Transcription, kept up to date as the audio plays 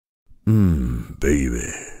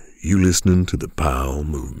Baby, you listening to the Powell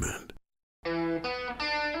Movement.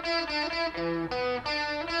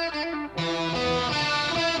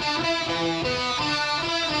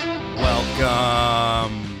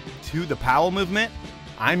 Welcome to the Powell Movement.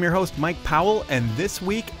 I'm your host, Mike Powell, and this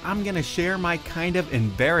week I'm going to share my kind of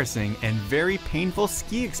embarrassing and very painful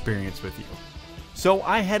ski experience with you. So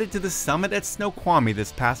I headed to the summit at Snoqualmie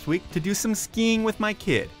this past week to do some skiing with my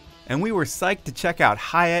kid. And we were psyched to check out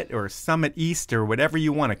Hyatt or Summit East or whatever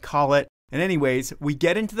you want to call it. And anyways, we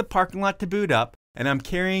get into the parking lot to boot up, and I'm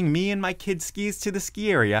carrying me and my kid's skis to the ski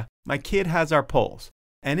area. My kid has our poles.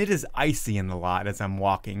 And it is icy in the lot as I'm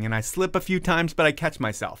walking, and I slip a few times, but I catch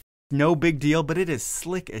myself. No big deal, but it is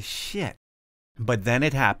slick as shit. But then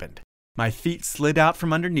it happened. My feet slid out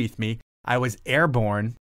from underneath me, I was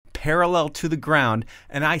airborne, parallel to the ground,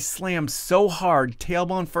 and I slammed so hard,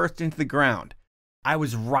 tailbone first into the ground. I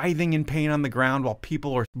was writhing in pain on the ground while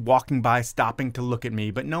people were walking by stopping to look at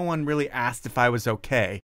me, but no one really asked if I was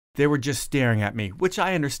okay. They were just staring at me, which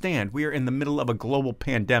I understand. We are in the middle of a global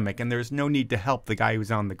pandemic and there's no need to help the guy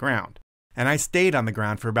who's on the ground. And I stayed on the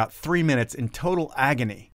ground for about 3 minutes in total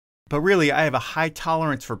agony. But really, I have a high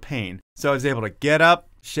tolerance for pain, so I was able to get up,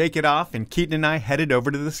 shake it off, and Keaton and I headed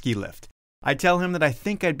over to the ski lift. I tell him that I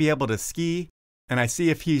think I'd be able to ski, and I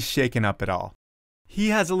see if he's shaken up at all. He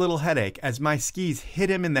has a little headache as my skis hit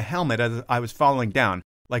him in the helmet as I was falling down.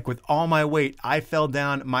 Like with all my weight, I fell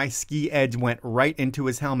down, my ski edge went right into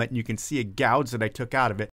his helmet, and you can see a gouge that I took out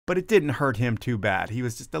of it, but it didn't hurt him too bad. He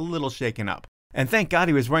was just a little shaken up. And thank God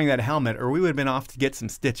he was wearing that helmet, or we would have been off to get some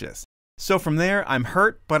stitches. So from there, I'm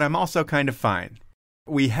hurt, but I'm also kind of fine.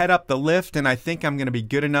 We head up the lift, and I think I'm going to be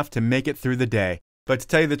good enough to make it through the day. But to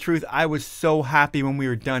tell you the truth, I was so happy when we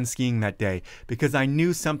were done skiing that day, because I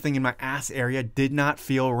knew something in my ass area did not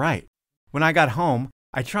feel right. When I got home,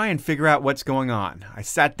 I try and figure out what's going on. I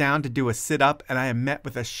sat down to do a sit-up, and I am met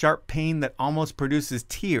with a sharp pain that almost produces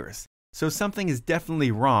tears. So something is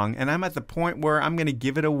definitely wrong, and I'm at the point where I'm going to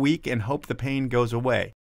give it a week and hope the pain goes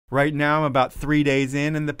away. Right now, I'm about 3 days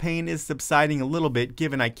in, and the pain is subsiding a little bit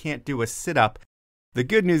given I can't do a sit-up. The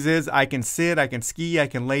good news is I can sit, I can ski, I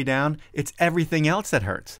can lay down. It's everything else that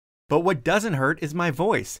hurts. But what doesn't hurt is my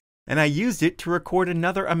voice, and I used it to record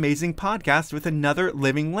another amazing podcast with another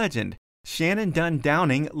living legend. Shannon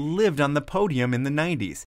Dunn-Downing lived on the podium in the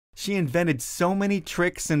 90s. She invented so many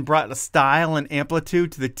tricks and brought a style and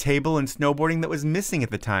amplitude to the table in snowboarding that was missing at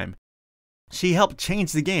the time. She helped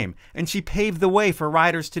change the game, and she paved the way for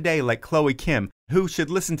riders today like Chloe Kim, who should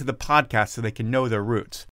listen to the podcast so they can know their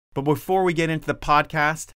roots. But before we get into the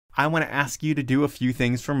podcast, I want to ask you to do a few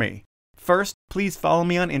things for me. First, please follow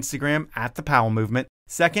me on Instagram at The Powell Movement.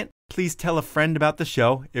 Second, please tell a friend about the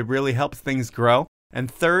show. It really helps things grow.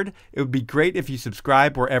 And third, it would be great if you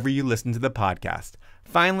subscribe wherever you listen to the podcast.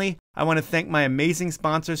 Finally, I want to thank my amazing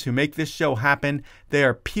sponsors who make this show happen. They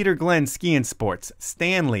are Peter Glenn Ski and Sports,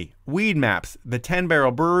 Stanley, Weed Maps, the 10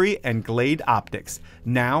 Barrel Brewery, and Glade Optics.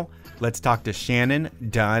 Now, let's talk to Shannon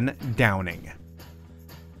Dunn-Downing.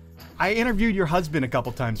 I interviewed your husband a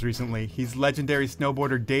couple times recently. He's legendary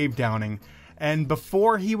snowboarder Dave Downing. And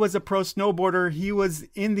before he was a pro snowboarder, he was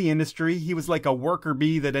in the industry. He was like a worker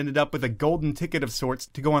bee that ended up with a golden ticket of sorts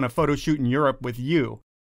to go on a photo shoot in Europe with you.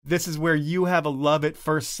 This is where you have a love at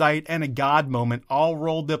first sight and a God moment all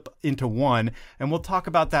rolled up into one, and we'll talk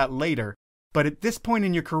about that later. But at this point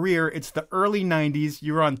in your career, it's the early 90s,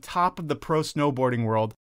 you're on top of the pro snowboarding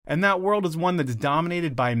world, and that world is one that's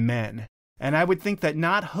dominated by men. And I would think that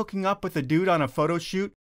not hooking up with a dude on a photo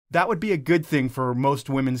shoot, that would be a good thing for most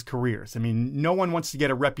women's careers. I mean, no one wants to get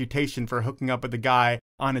a reputation for hooking up with a guy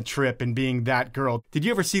on a trip and being that girl. Did you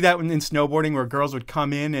ever see that in snowboarding where girls would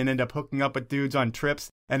come in and end up hooking up with dudes on trips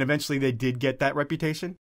and eventually they did get that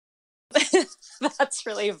reputation? That's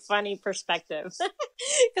really a funny perspective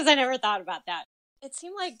because I never thought about that. It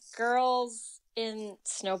seemed like girls in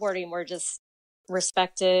snowboarding were just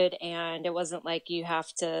respected, and it wasn't like you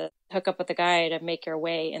have to hook up with a guy to make your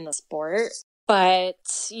way in the sport. But,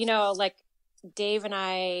 like Dave and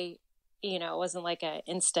I, it wasn't like a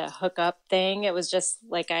insta hookup thing. It was just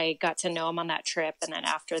like I got to know him on that trip. And then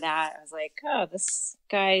after that, I was like, oh, this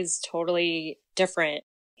guy's totally different.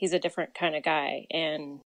 He's a different kind of guy.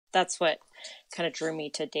 And that's what kind of drew me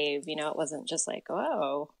to Dave. It wasn't just like,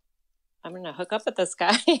 oh, I'm going to hook up with this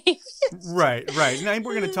guy. Right. And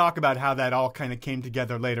we're going to talk about how that all kind of came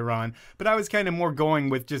together later on. But I was kind of more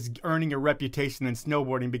going with just earning a reputation in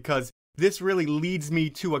snowboarding because this really leads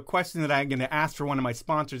me to a question that I'm going to ask for one of my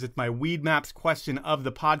sponsors. It's my Weed Maps question of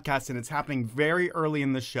the podcast, and it's happening very early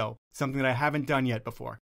in the show, something that I haven't done yet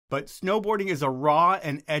before. But snowboarding is a raw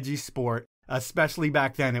and edgy sport, especially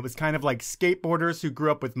back then. It was kind of like skateboarders who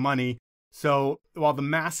grew up with money So while the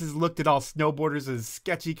masses looked at all snowboarders as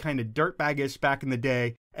sketchy, kind of dirtbaggish back in the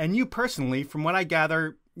day, and you personally, from what I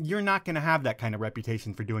gather, you're not going to have that kind of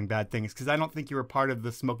reputation for doing bad things, because I don't think you were part of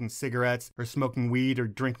the smoking cigarettes or smoking weed or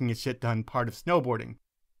drinking a shit ton part of snowboarding.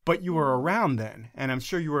 But you were around then, and I'm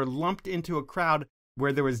sure you were lumped into a crowd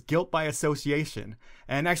where there was guilt by association.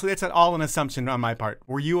 And actually, that's all an assumption on my part.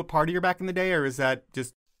 Were you a partier back in the day, or is that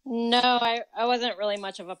just... No, I wasn't really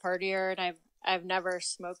much of a partier, and I've never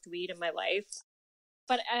smoked weed in my life.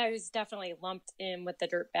 But I was definitely lumped in with the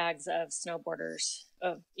dirtbags of snowboarders,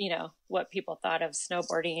 of, what people thought of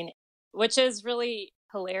snowboarding, which is really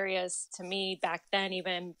hilarious to me back then,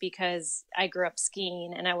 even because I grew up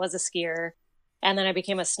skiing and I was a skier. And then I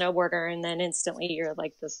became a snowboarder, and then instantly you're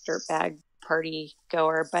like this dirtbag party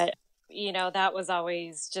goer. But, that was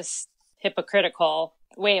always just hypocritical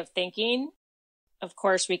way of thinking. Of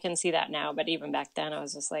course, we can see that now, but even back then, I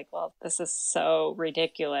was just like, well, this is so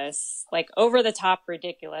ridiculous, like over the top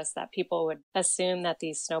ridiculous that people would assume that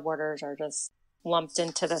these snowboarders are just lumped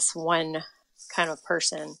into this one kind of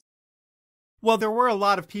person. Well, there were a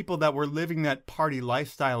lot of people that were living that party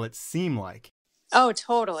lifestyle, it seemed like. Oh,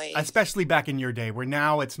 totally. Especially back in your day, where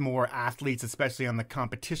now it's more athletes, especially on the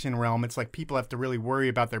competition realm. It's like people have to really worry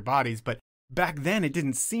about their bodies, but back then, it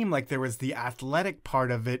didn't seem like there was the athletic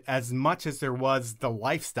part of it as much as there was the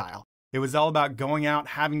lifestyle. It was all about going out,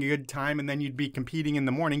 having a good time, and then you'd be competing in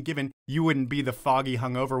the morning, given you wouldn't be the foggy,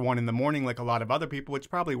 hungover one in the morning like a lot of other people, which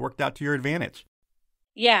probably worked out to your advantage.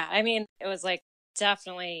 Yeah, I mean, it was like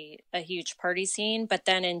definitely a huge party scene. But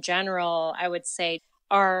then in general, I would say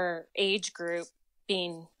our age group,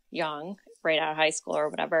 being young, right out of high school or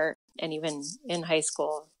whatever, and even in high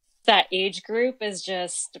school, that age group is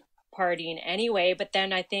just partying anyway. But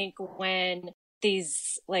then I think when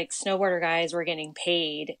these like snowboarder guys were getting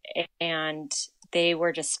paid and they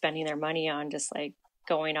were just spending their money on just like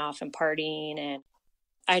going off and partying, and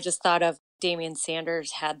I just thought of Damian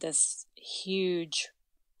Sanders had this huge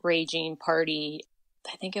raging party.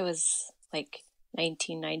 I think it was like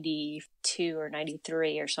 1992 or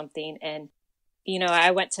 93 or something. And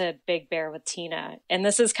I went to Big Bear with Tina, and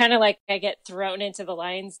this is kind of like I get thrown into the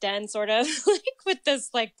lion's den sort of like with this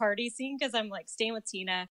like party scene, because I'm like staying with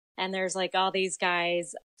Tina and there's like all these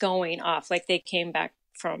guys going off, like they came back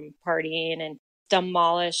from partying and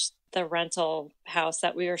demolished the rental house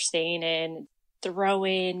that we were staying in,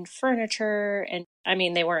 throwing furniture. And I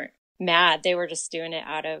mean, they weren't mad. They were just doing it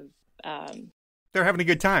out of... They're having a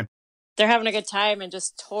good time. They're having a good time and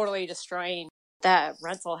just totally destroying that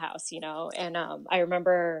rental house, And I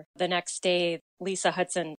remember the next day, Lisa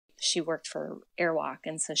Hudson, she worked for Airwalk,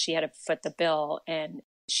 and so she had to foot the bill, and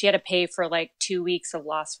she had to pay for like 2 weeks of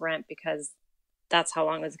lost rent because that's how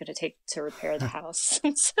long it was going to take to repair the house.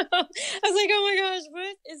 And so I was like, oh my gosh,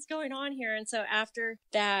 what is going on here? And so after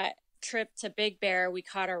that trip to Big Bear, we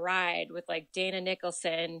caught a ride with like Dana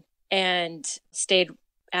Nicholson and stayed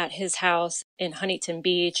at his house in Huntington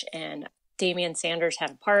Beach, and Damian Sanders had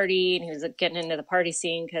a party, and he was getting into the party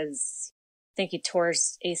scene because I think he tore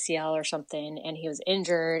his ACL or something, and he was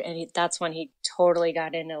injured. And that's when he totally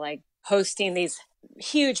got into like hosting these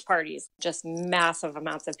huge parties, just massive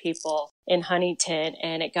amounts of people in Huntington.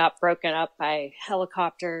 And it got broken up by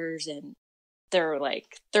helicopters, and there were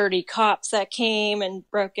like 30 cops that came and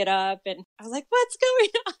broke it up. And I was like, what's going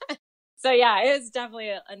on? So yeah, it was definitely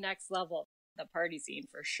a next level, the party scene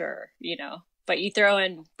for sure, But you throw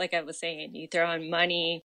in, like I was saying, you throw in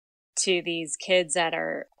money to these kids that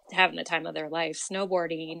are having the time of their life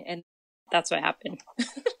snowboarding, and that's what happened.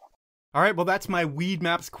 All right, well, that's my Weed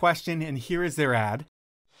Maps question, and here is their ad.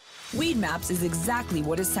 Weed Maps is exactly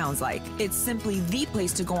what it sounds like. It's simply the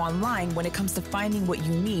place to go online when it comes to finding what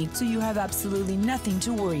you need, so you have absolutely nothing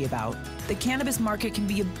to worry about. The cannabis market can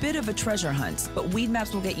be a bit of a treasure hunt, but Weed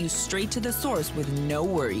Maps will get you straight to the source with no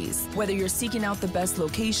worries. Whether you're seeking out the best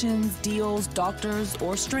locations, deals, doctors,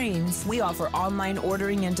 or strains, we offer online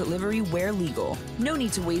ordering and delivery where legal. No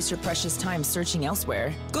need to waste your precious time searching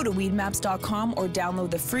elsewhere. Go to weedmaps.com or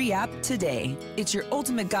download the free app today. It's your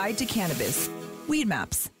ultimate guide to cannabis. Weed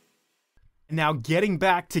Maps. Now, getting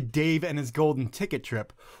back to Dave and his golden ticket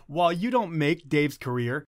trip, while you don't make Dave's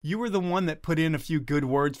career, you were the one that put in a few good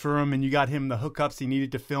words for him, and you got him the hookups he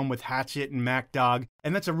needed to film with Hatchet and Mac Dog,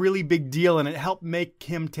 and that's a really big deal, and it helped make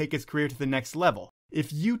him take his career to the next level.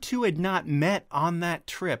 If you two had not met on that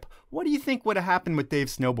trip, what do you think would have happened with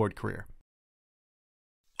Dave's snowboard career?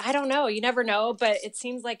 I don't know. You never know, but it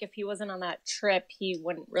seems like if he wasn't on that trip, he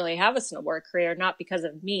wouldn't really have a snowboard career, not because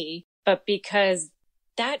of me, but because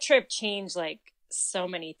that trip changed like so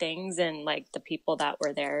many things in like the people that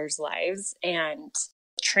were there's lives. And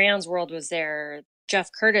Trans World was there.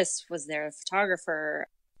 Jeff Curtis was there, a photographer.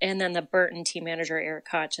 And then the Burton team manager, Eric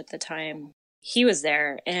Koch at the time, he was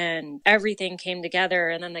there and everything came together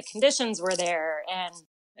and then the conditions were there. And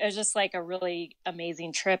it was just like a really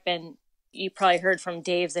amazing trip. And you probably heard from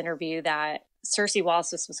Dave's interview that Cersei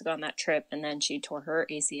Wallace was supposed to go on that trip and then she tore her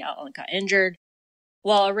ACL and got injured.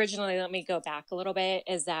 Well, originally, let me go back a little bit,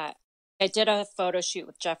 is that I did a photo shoot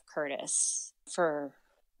with Jeff Curtis for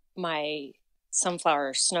my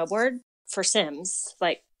Sunflower snowboard for Sims,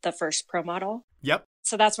 like the first pro model. Yep.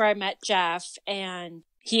 So that's where I met Jeff, and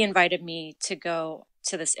he invited me to go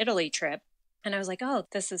to this Italy trip. And I was like, oh,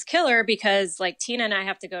 this is killer because like Tina and I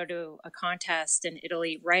have to go to a contest in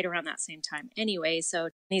Italy right around that same time anyway. So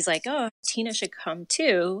he's like, oh, Tina should come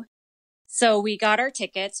too. So we got our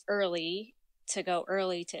tickets early to go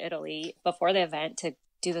early to Italy before the event to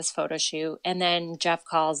do this photo shoot. And then Jeff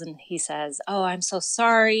calls and he says, oh, I'm so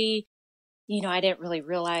sorry. You know, I didn't really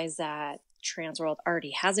realize that Transworld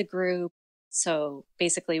already has a group. So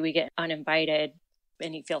basically we get uninvited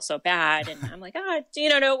and he feels so bad. And I'm like, oh, you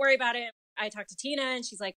know, don't worry about it. I talked to Tina and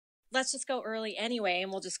she's like, let's just go early anyway.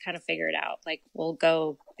 And we'll just kind of figure it out. Like we'll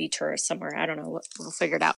go be tourists somewhere. I don't know. We'll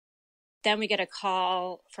figure it out. Then we get a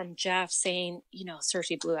call from Jeff saying, you know,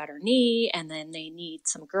 Cersei blew out her knee and then they need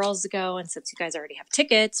some girls to go. And since you guys already have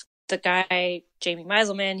tickets, the guy, Jamie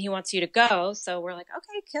Meiselman, he wants you to go. So we're like,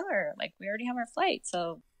 okay, killer. Like we already have our flight.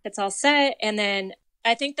 So it's all set. And then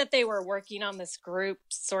I think that they were working on this group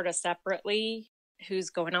sort of separately,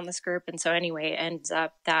 who's going on this group. And so anyway, it ends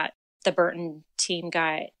up that the Burton team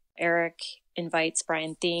guy, Eric, invites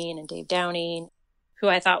Brian Thien and Dave Downing, who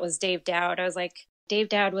I thought was Dave Dowd. I was like, Dave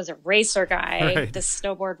Dowd was a racer guy, Right. the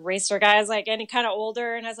snowboard racer guy. I was like, and he kind of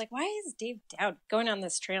older. And I was like, why is Dave Dowd going on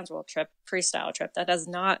this Transworld trip, freestyle trip? That does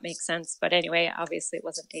not make sense. But anyway, obviously it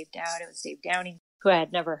wasn't Dave Dowd. It was Dave Downing, who I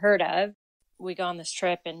had never heard of. We go on this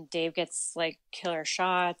trip and Dave gets like killer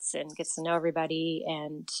shots and gets to know everybody.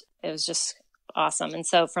 And it was just awesome. And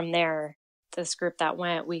so from there, this group that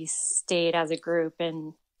went, we stayed as a group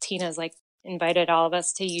and Tina's like invited all of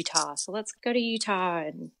us to Utah. So let's go to Utah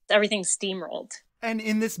and everything steamrolled. And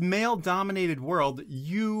in this male-dominated world,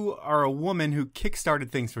 you are a woman who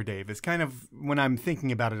kickstarted things for Dave. It's kind of, when I'm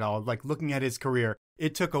thinking about it all, like looking at his career,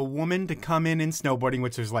 it took a woman to come in snowboarding,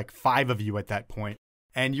 which there's like 5 of you at that point,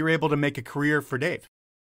 and you're able to make a career for Dave.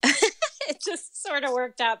 It just sort of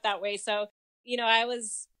worked out that way. So, you know, I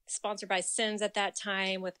was sponsored by Sims at that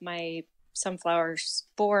time with my Sunflowers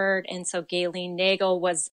board. And so Gayleen Nagel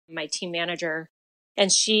was my team manager.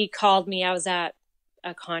 And she called me. I was at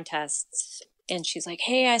a contest. And she's like,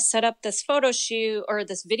 hey, I set up this photo shoot or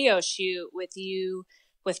this video shoot with you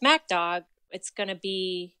with Mac Dog. It's going to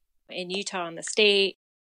be in Utah in the state.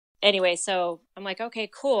 Anyway, so I'm like, okay,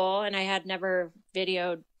 cool. And I had never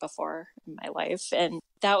videoed before in my life. And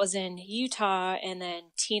that was in Utah. And then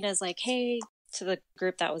Tina's like, hey, to the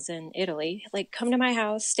group that was in Italy, like, come to my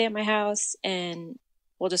house, stay at my house, and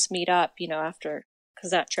we'll just meet up, you know, after,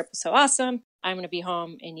 because that trip was so awesome. I'm going to be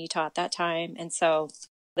home in Utah at that time. And so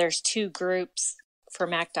there's 2 groups for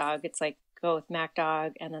Mac Dog. It's like go with Mac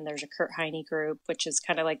Dog, and then there's a Kurt Heine group, which is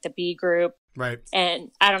kind of like the B group. Right.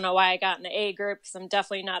 And I don't know why I got in the A group because I'm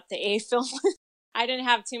definitely not the A film. I didn't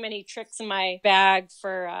have too many tricks in my bag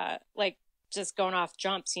for like just going off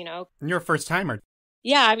jumps, you know. And you're a first timer.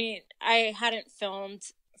 Yeah, I mean, I hadn't filmed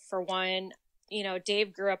for one. You know,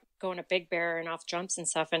 Dave grew up going to Big Bear and off jumps and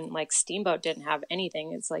stuff, and like Steamboat didn't have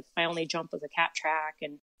anything. It's like my only jump was a cat track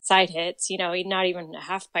and side hits, you know, not even a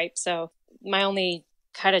half pipe. So my only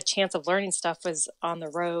kind of chance of learning stuff was on the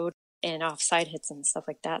road and off side hits and stuff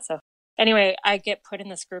like that. So anyway, I get put in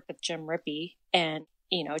this group with Jim Rippey, and,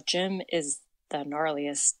 you know, Jim is the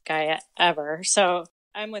gnarliest guy ever. So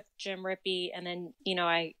I'm with Jim Rippey, and then, you know,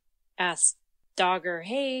 I asked Dogger,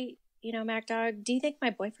 hey, you know, Mac Dog, do you think my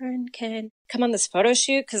boyfriend can come on this photo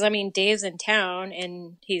shoot? Because, I mean, Dave's in town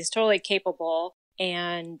and he's totally capable.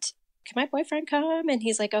 And can my boyfriend come? And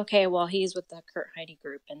he's like, okay, well, he's with the Kurt Heine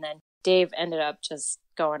group. And then Dave ended up just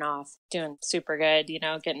going off, doing super good, you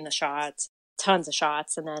know, getting the shots, tons of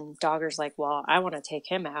shots. And then Dogger's like, well, I want to take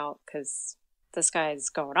him out because this guy's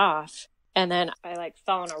going off. And then I like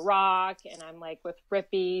fell on a rock and I'm like with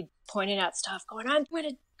Rippy pointing at stuff going, I'm going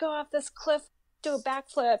to go off this cliff, do a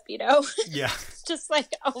backflip, you know? Yeah. Just like,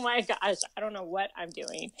 oh my gosh, I don't know what I'm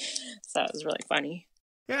doing. So it was really funny.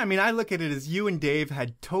 Yeah, I mean, I look at it as you and Dave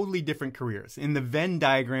had totally different careers. In the Venn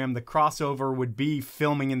diagram, the crossover would be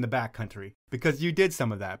filming in the backcountry because you did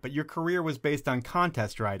some of that, but your career was based on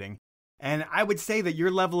contest riding. And I would say that your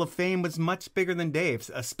level of fame was much bigger than Dave's,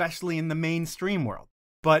 especially in the mainstream world.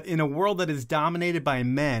 But in a world that is dominated by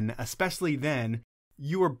men, especially then,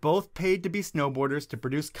 you were both paid to be snowboarders, to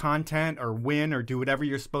produce content or win or do whatever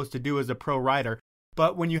you're supposed to do as a pro rider.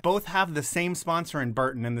 But when you both have the same sponsor in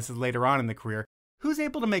Burton, and this is later on in the career, who's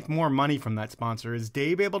able to make more money from that sponsor? Is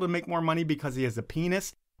Dave able to make more money because he has a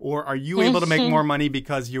penis? Or are you able to make more money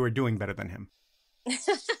because you are doing better than him?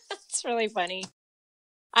 It's really funny.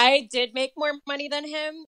 I did make more money than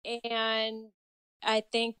him. And I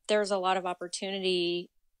think there's a lot of opportunity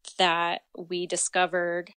that we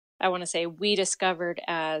discovered. I want to say we discovered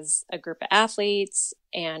as a group of athletes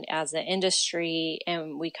and as an industry,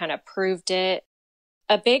 and we kind of proved it.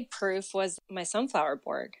 A big proof was my sunflower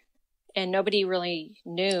board. And nobody really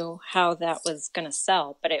knew how that was going to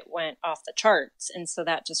sell, but it went off the charts. And so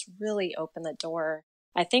that just really opened the door.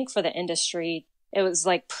 I think for the industry, it was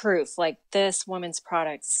like proof, like this woman's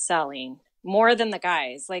product's selling more than the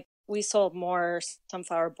guys. Like we sold more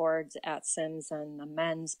sunflower boards at Sims than the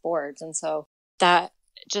men's boards. And so that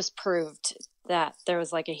just proved that there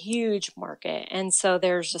was like a huge market. And so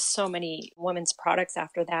there's just so many women's products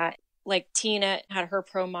after that. Like Tina had her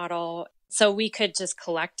pro model. So we could just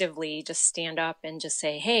collectively just stand up and just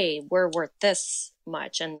say, hey, we're worth this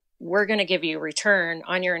much and we're going to give you a return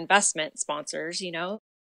on your investment, sponsors, you know?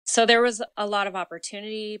 So there was a lot of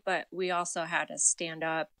opportunity, but we also had to stand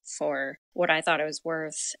up for what I thought it was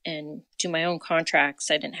worth and do my own contracts.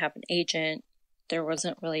 I didn't have an agent. There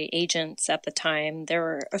wasn't really agents at the time. There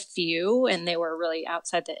were a few, and they were really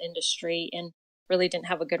outside the industry and really didn't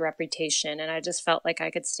have a good reputation. And I just felt like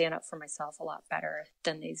I could stand up for myself a lot better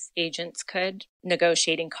than these agents could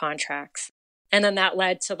negotiating contracts. And then that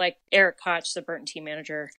led to like Eric Koch, the Burton team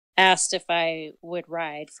manager, asked if I would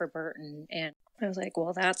ride for Burton. And I was like,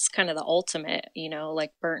 well, that's kind of the ultimate, you know,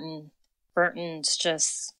 like Burton's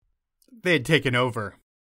just... They had taken over.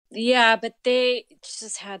 Yeah, but they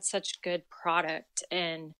just had such good product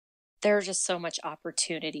and there was just so much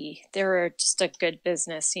opportunity. They were just a good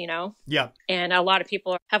business, you know? Yeah. And a lot of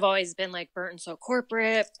people have always been like, Burton's so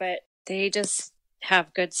corporate, but they just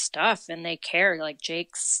have good stuff and they care. Like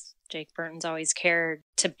Jake Burton's always cared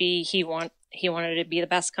to be, he wanted to be the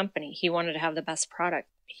best company. He wanted to have the best product.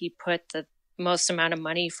 He put the most amount of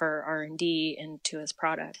money for R&D into his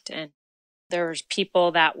product. And there was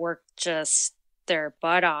people that worked just their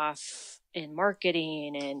butt off in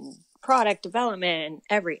marketing and product development in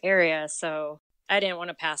every area. So I didn't want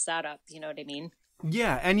to pass that up. You know what I mean?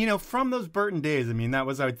 Yeah. And, you know, from those Burton days, I mean, that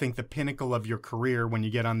was, I would think, the pinnacle of your career when you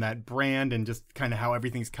get on that brand and just kind of how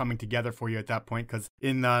everything's coming together for you at that point. Because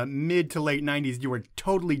in the mid to late 90s, you were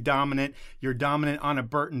totally dominant. You're dominant on a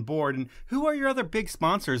Burton board. And who are your other big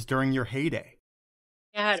sponsors during your heyday?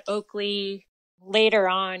 I had Oakley. Later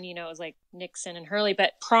on, you know, it was like Nixon and Hurley.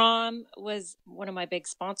 But Prom was one of my big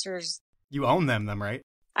sponsors. You own them, right?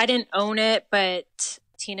 I didn't own it, but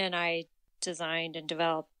Tina and I designed and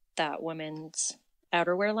developed that women's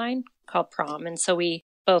outerwear line called Prom. And so we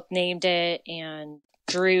both named it and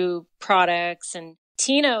drew products. And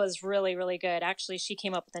Tina was really, really good. Actually, she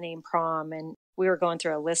came up with the name Prom and we were going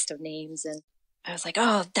through a list of names and I was like,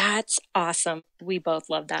 oh, that's awesome. We both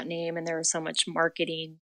loved that name. And there was so much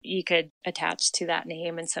marketing you could attach to that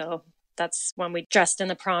name. And so that's when we dressed in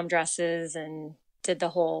the prom dresses and did the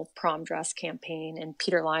whole prom dress campaign. And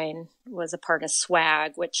Peter Lyon was a part of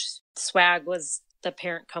Swag, which Swag was the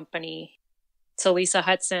parent company. So Lisa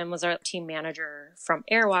Hudson was our team manager from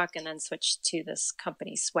Airwalk and then switched to this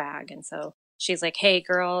company Swag. And so she's like, hey,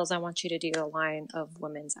 girls, I want you to do a line of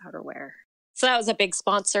women's outerwear. So that was a big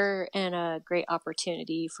sponsor and a great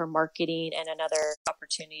opportunity for marketing and another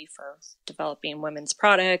opportunity for developing women's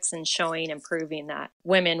products and showing and proving that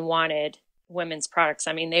women wanted women's products.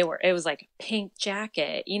 I mean, it was like a pink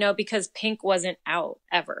jacket, you know, because pink wasn't out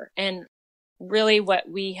ever. And really what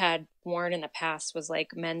we had worn in the past was like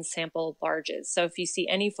men's sample larges. So if you see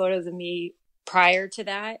any photos of me prior to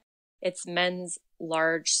that, it's men's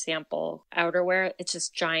large sample outerwear. It's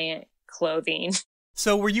just giant clothing.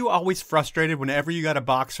 So were you always frustrated whenever you got a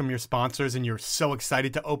box from your sponsors and you're so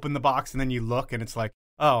excited to open the box and then you look and it's like,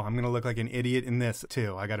 oh, I'm going to look like an idiot in this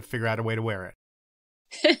too. I got to figure out a way to wear it.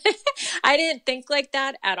 I didn't think like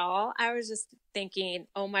that at all. I was just thinking,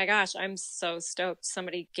 oh my gosh, I'm so stoked.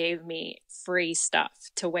 Somebody gave me free stuff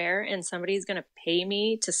to wear and somebody's going to pay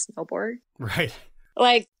me to snowboard. Right.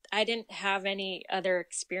 Like I didn't have any other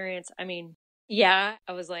experience. I mean, yeah,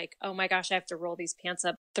 I was like, oh my gosh, I have to roll these pants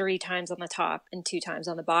up 3 times on the top and 2 times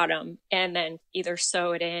on the bottom and then either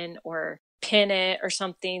sew it in or pin it or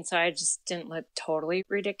something. So I just didn't look totally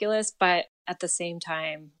ridiculous. But at the same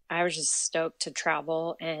time, I was just stoked to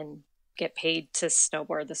travel and get paid to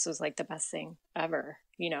snowboard. This was like the best thing ever,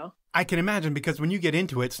 you know? I can imagine, because when you get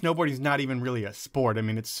into it, snowboarding is not even really a sport. I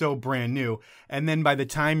mean, it's so brand new. And then by the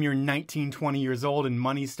time you're 19, 20 years old and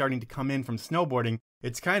money's starting to come in from snowboarding,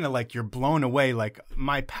 it's kind of like you're blown away. Like,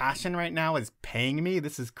 my passion right now is paying me.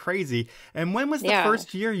 This is crazy. And when was the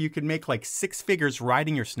first year you could make like 6 figures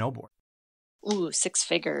riding your snowboard? Ooh, 6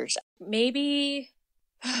 figures. Maybe,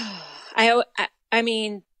 I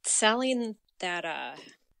mean, selling that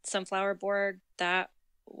sunflower board, that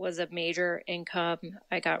was a major income.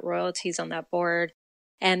 I got royalties on that board.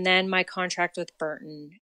 And then my contract with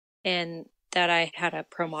Burton, and that I had a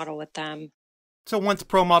pro model with them. So once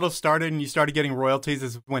pro models started and you started getting royalties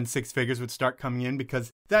is when 6 figures would start coming in,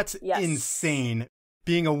 because that's insane.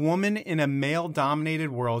 Being a woman in a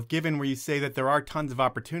male-dominated world, given where you say that there are tons of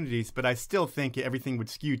opportunities, but I still think everything would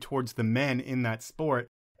skew towards the men in that sport.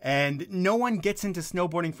 And no one gets into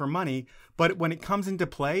snowboarding for money, but when it comes into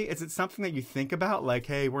play, is it something that you think about? Like,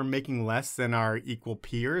 hey, we're making less than our equal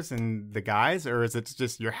peers and the guys, or is it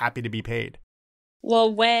just you're happy to be paid?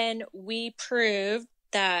 Well, when we proved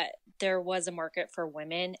that there was a market for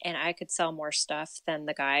women and I could sell more stuff than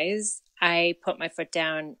the guys, I put my foot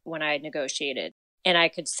down when I negotiated. And I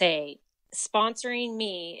could say, sponsoring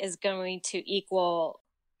me is going to equal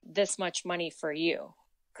this much money for you,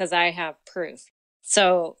 because I have proof.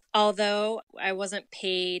 So although I wasn't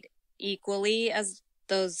paid equally as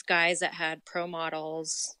those guys that had pro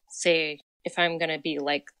models, say, if I'm going to be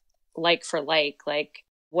like for like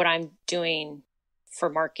what I'm doing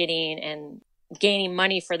for marketing and gaining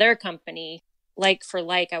money for their company, like for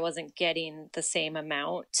like, I wasn't getting the same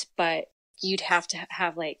amount, but you'd have to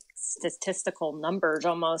have like statistical numbers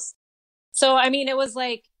almost. So, I mean, it was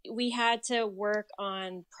like we had to work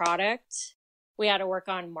on product. We had to work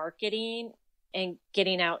on marketing and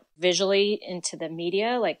getting out visually into the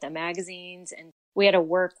media, like the magazines. And we had to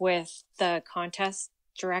work with the contest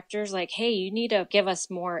directors, like, hey, you need to give us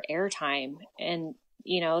more airtime. And,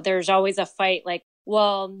 you know, there's always a fight like,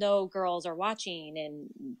 well, no girls are watching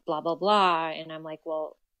and blah, blah, blah. And I'm like,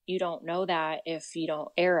 well, you don't know that if you don't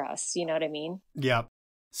air us. You know what I mean? Yeah.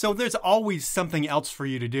 So there's always something else for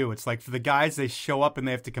you to do. It's like for the guys, they show up and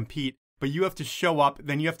they have to compete. But you have to show up,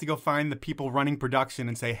 then you have to go find the people running production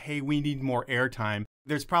and say, hey, we need more airtime.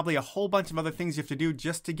 There's probably a whole bunch of other things you have to do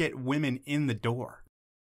just to get women in the door.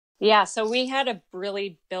 Yeah, so we had to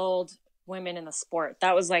really build women in the sport.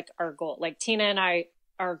 That was like our goal. Like Tina and I,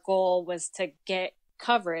 our goal was to get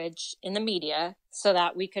coverage in the media so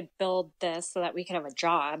that we could build this, so that we could have a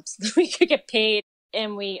job, so that we could get paid.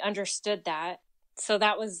 And we understood that. So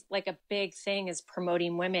that was like a big thing, is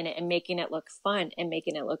promoting women and making it look fun and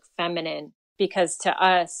making it look feminine. Because to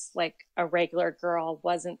us, like a regular girl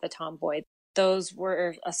wasn't the tomboy. Those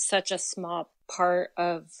were such a small part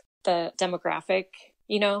of the demographic,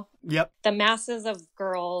 you know? Yep. The masses of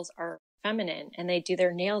girls are feminine and they do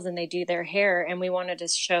their nails and they do their hair. And we wanted to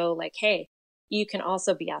show like, hey, you can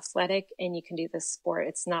also be athletic and you can do this sport.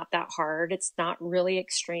 It's not that hard. It's not really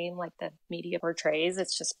extreme like the media portrays.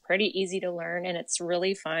 It's just pretty easy to learn and it's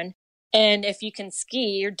really fun. And if you can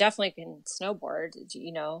ski, you're definitely can snowboard.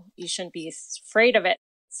 You know, you shouldn't be afraid of it.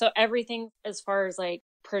 So everything as far as like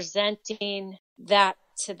presenting that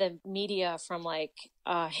to the media, from like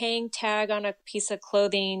a hang tag on a piece of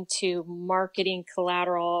clothing to marketing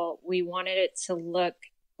collateral, we wanted it to look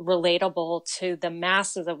relatable to the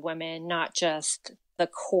masses of women, not just the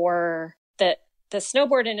core. That the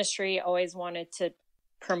snowboard industry always wanted to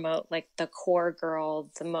promote like the core girl,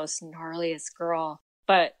 the most gnarliest girl.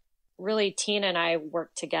 But really, Tina and I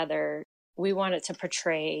worked together. We wanted to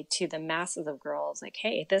portray to the masses of girls like,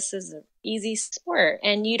 hey, this is an easy sport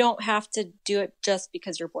and you don't have to do it just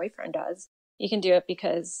because your boyfriend does. You can do it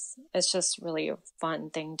because it's just really a fun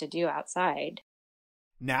thing to do outside.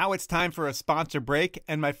 Now it's time for a sponsor break,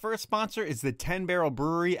 and my first sponsor is the 10 Barrel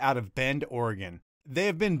Brewery out of Bend, Oregon. They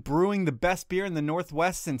have been brewing the best beer in the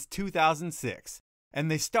Northwest since 2006,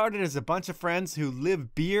 and they started as a bunch of friends who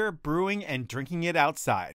live beer, brewing, and drinking it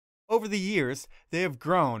outside. Over the years, they have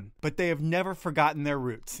grown, but they have never forgotten their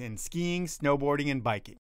roots in skiing, snowboarding, and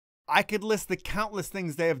biking. I could list the countless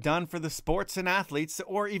things they have done for the sports and athletes,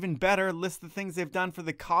 or even better, list the things they've done for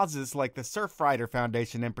the causes like the Surfrider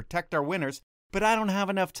Foundation and Protect Our Winters, but I don't have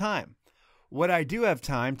enough time. What I do have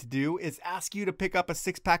time to do is ask you to pick up a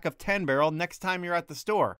 6-pack of 10 Barrel next time you're at the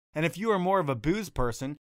store. And if you are more of a booze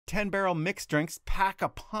person, 10 Barrel mixed drinks pack a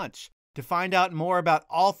punch. To find out more about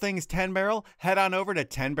all things 10 Barrel, head on over to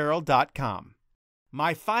 10barrel.com.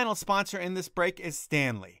 My final sponsor in this break is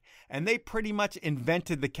Stanley, and they pretty much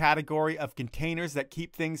invented the category of containers that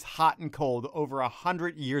keep things hot and cold over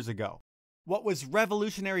 100 years ago. What was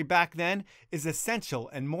revolutionary back then is essential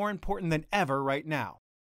and more important than ever right now.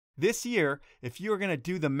 This year, if you are going to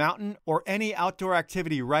do the mountain or any outdoor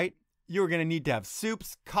activity right, you're going to need to have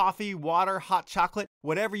soups, coffee, water, hot chocolate,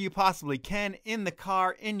 whatever you possibly can in the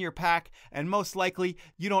car, in your pack, and most likely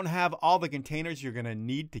you don't have all the containers you're going to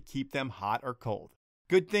need to keep them hot or cold.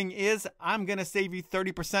 Good thing is, I'm going to save you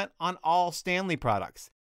 30% on all Stanley products.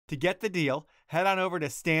 To get the deal, head on over to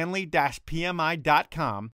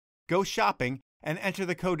stanley-pmi.com, go shopping, and enter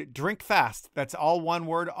the code DRINKFAST, that's all one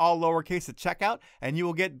word, all lowercase at checkout, and you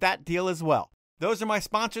will get that deal as well. Those are my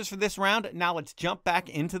sponsors for this round. Now let's jump back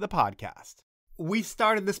into the podcast. We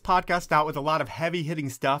started this podcast out with a lot of heavy-hitting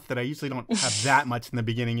stuff that I usually don't have that much in the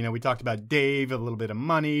beginning. You know, we talked about Dave, a little bit of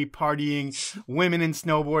money, partying, women in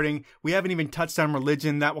snowboarding. We haven't even touched on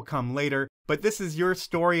religion. That will come later. But this is your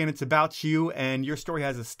story, and it's about you, and your story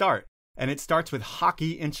has a start. And it starts with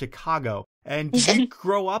hockey in Chicago. And did you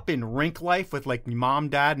grow up in rink life with, like, mom,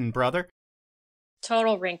 dad, and brother?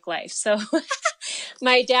 Total rink life. So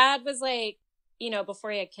my dad was like, you know, before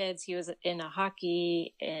he had kids, he was in a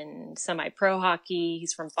hockey, in semi-pro hockey.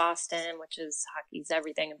 He's from Boston, which is hockey's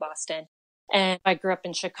everything in Boston. And I grew up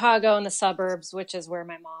in Chicago in the suburbs, which is where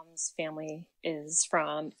my mom's family is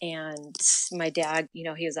from. And my dad, you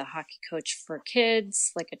know, he was a hockey coach for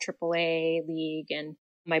kids, like a AAA league. And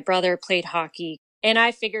my brother played hockey. And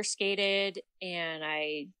I figure skated and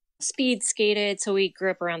I speed skated. So we grew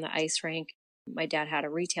up around the ice rink. My dad had a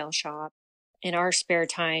retail shop. In our spare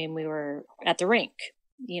time, we were at the rink,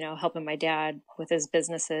 you know, helping my dad with his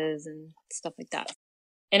businesses and stuff like that.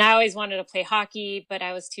 And I always wanted to play hockey, but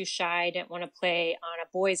I was too shy. I didn't want to play on a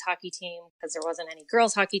boys hockey team because there wasn't any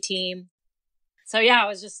girls hockey team. So yeah, I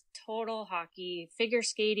was just total hockey, figure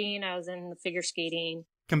skating. I was in the figure skating.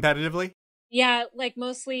 Competitively? Yeah, like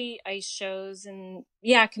mostly ice shows and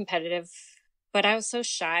yeah, competitive. But I was so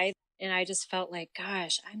shy and I just felt like,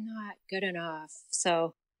 gosh, I'm not good enough.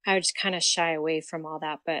 So I would just kind of shy away from all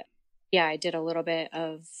that. But yeah, I did a little bit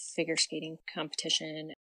of figure skating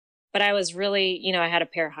competition. But I was really, you know, I had a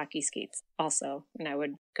pair of hockey skates also. And I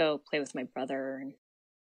would go play with my brother. And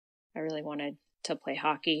I really wanted to play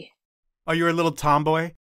hockey. Oh, you were a little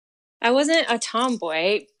tomboy? I wasn't a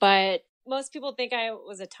tomboy, but most people think I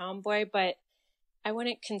was a tomboy. But I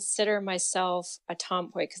wouldn't consider myself a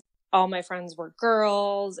tomboy because all my friends were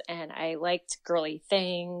girls. And I liked girly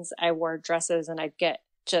things. I wore dresses and I'd get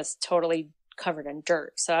just totally covered in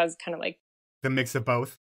dirt. So I was kind of like the mix of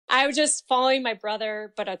both. I was just following my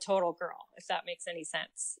brother, but a total girl, if that makes any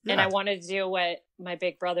sense. Yeah. And I wanted to do what my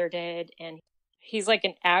big brother did. And he's like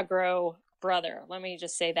an aggro brother. Let me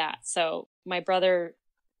just say that. So my brother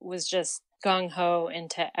was just gung-ho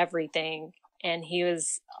into everything. And he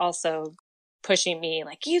was also pushing me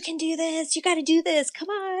like, you can do this. You got to do this. Come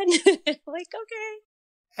on. Like, okay.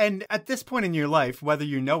 And at this point in your life, whether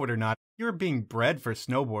you know it or not, you're being bred for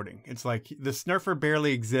snowboarding. It's like the snurfer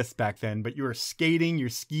barely exists back then, but you are skating, you're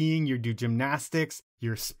skiing, you do gymnastics,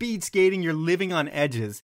 you're speed skating, you're living on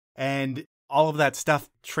edges. And all of that stuff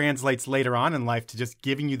translates later on in life to just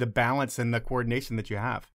giving you the balance and the coordination that you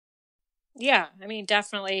have. Yeah, I mean,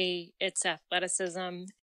 definitely it's athleticism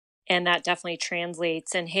and that definitely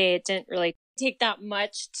translates. And hey, it didn't really take that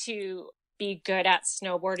much to be good at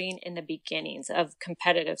snowboarding in the beginnings of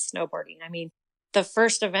competitive snowboarding. I mean, the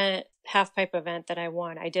first event, halfpipe event that I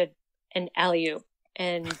won, I did an alley-oop.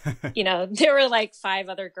 And, you know, there were like 5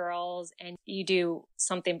 other girls and you do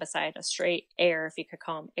something beside a straight air, if you could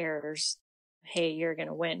call them airs. Hey, you're going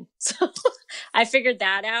to win. So I figured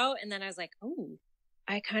that out. And then I was like, oh,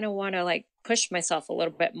 I kind of want to like push myself a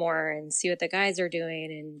little bit more and see what the guys are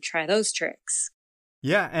doing and try those tricks.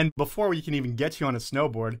 Yeah. And before we can even get you on a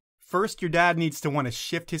snowboard, first, your dad needs to want to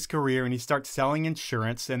shift his career and he starts selling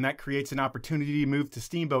insurance, and that creates an opportunity to move to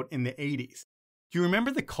Steamboat in the 80s. Do you remember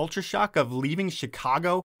the culture shock of leaving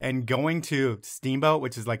Chicago and going to Steamboat,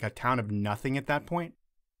 which is like a town of nothing at that point?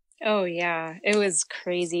 Oh, yeah. It was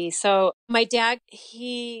crazy. So my dad,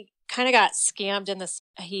 he kind of got scammed in this.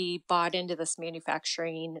 He bought into this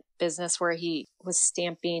manufacturing business where he was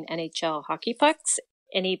stamping NHL hockey pucks.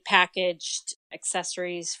 And he packaged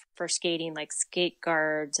accessories for skating, like skate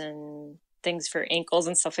guards and things for ankles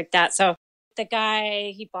and stuff like that. So the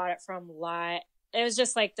guy, he bought it from lot. It was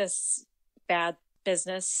just like this bad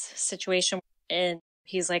business situation. And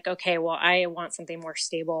he's like, okay, well, I want something more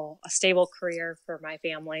stable, a stable career for my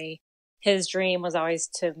family. His dream was always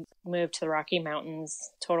to move to the Rocky Mountains,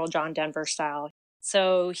 total John Denver style.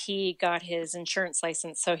 So he got his insurance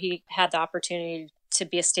license. So he had the opportunity to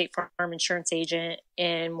be a State Farm insurance agent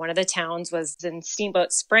in one of the towns was in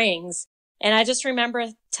Steamboat Springs. And I just remember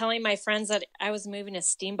telling my friends that I was moving to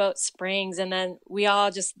Steamboat Springs. And then we all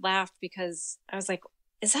just laughed because I was like,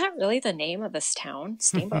 is that really the name of this town?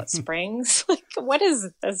 Steamboat Springs? Like, what is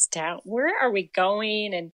this town? Where are we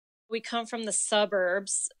going? And we come from the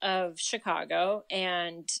suburbs of Chicago,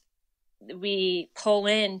 and we pull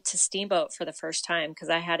in to Steamboat for the first time because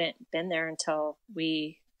I hadn't been there until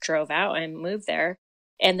we drove out and moved there.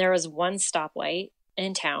 And there was one stoplight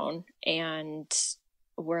in town, and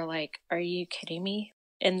we're like, are you kidding me?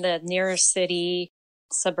 And the nearest city,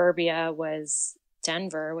 suburbia, was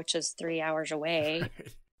Denver, which is 3 hours away. Right.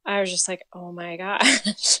 I was just like, oh my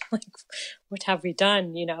gosh, like, what have we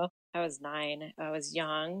done? You know, I was 9, I was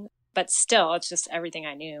young, but still, it's just everything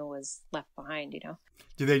I knew was left behind, you know.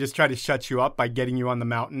 Do they just try to shut you up by getting you on the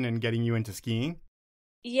mountain and getting you into skiing?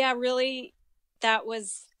 Yeah, really, that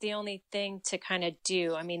was the only thing to kind of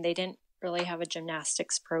do. I mean, they didn't really have a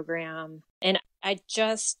gymnastics program. And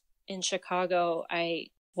in Chicago, I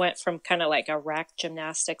went from kind of like a rec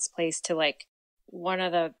gymnastics place to like one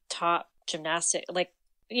of the top gymnastic, like,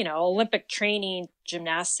 you know, Olympic training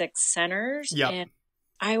gymnastics centers. Yep. And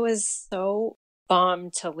I was so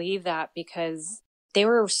bummed to leave that because they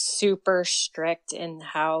were super strict in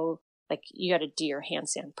how, like, you got to do your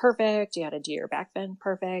handstand perfect, you got to do your back bend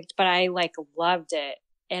perfect. But I like loved it.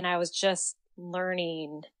 And I was just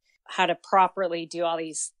learning how to properly do all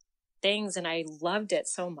these things. And I loved it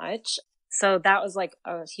so much. So that was like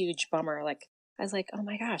a huge bummer. Like, I was like, oh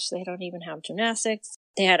my gosh, they don't even have gymnastics.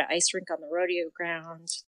 They had an ice rink on the rodeo ground,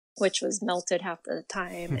 which was melted half the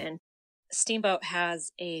time. And Steamboat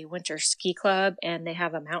has a winter ski club, and they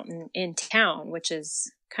have a mountain in town, which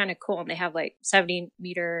is kind of cool. And they have like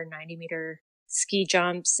 70-meter, 90-meter ski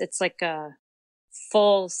jumps. It's like a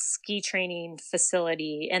full ski training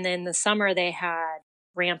facility. And then in the summer, they had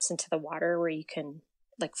ramps into the water where you can,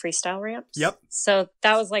 like, freestyle ramps. Yep. So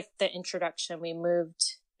that was like the introduction. We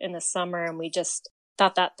moved in the summer, and we just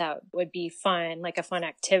thought that would be fun, like a fun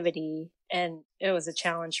activity. And it was a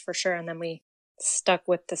challenge for sure. And then we stuck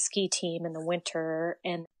with the ski team in the winter,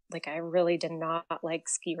 and like, I really did not like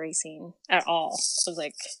ski racing at all. It was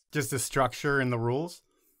like, just the structure and the rules.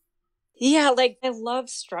 Yeah, like, I love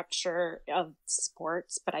structure of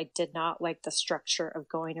sports, but I did not like the structure of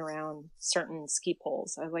going around certain ski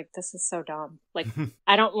poles. I was like, this is so dumb. Like,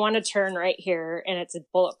 I don't want to turn right here, and it's a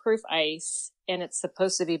bulletproof ice, and it's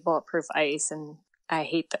supposed to be bulletproof ice, and I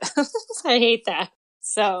hate that. I hate that.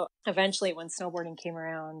 So eventually, when snowboarding came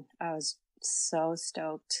around, I was so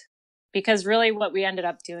stoked, because really what we ended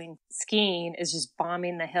up doing skiing is just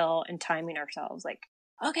bombing the hill and timing ourselves. Like,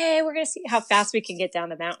 okay, we're going to see how fast we can get down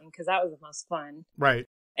the mountain, because that was the most fun. Right.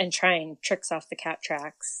 And trying tricks off the cat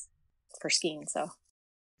tracks for skiing. So,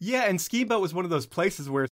 yeah, and Steamboat was one of those places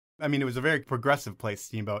where, I mean, it was a very progressive place,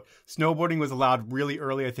 Steamboat. Snowboarding was allowed really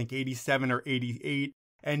early, I think 87 or 88.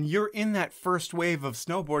 And you're in that first wave of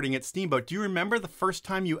snowboarding at Steamboat. Do you remember the first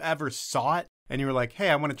time you ever saw it and you were like, hey,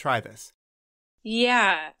 I want to try this?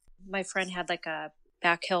 Yeah. My friend had like a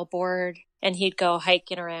back hill board, and he'd go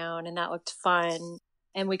hiking around, and that looked fun.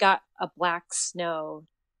 And we got a black snow.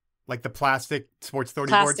 Like the plastic Sports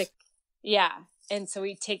Authority boards? Yeah. And so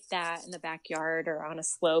we'd take that in the backyard or on a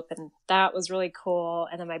slope, and that was really cool.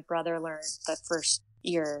 And then my brother learned the first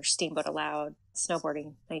year Steamboat allowed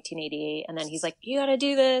snowboarding, 1988. And then he's like, you got to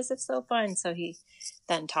do this. It's so fun. So he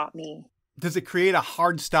then taught me. Does it create a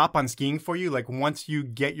hard stop on skiing for you? Like, once you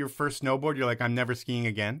get your first snowboard, you're like, I'm never skiing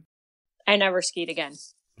again? I never skied again.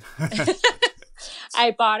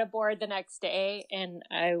 I bought a board the next day, and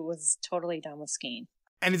I was totally done with skiing.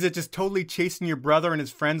 And is it just totally chasing your brother and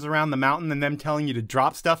his friends around the mountain and them telling you to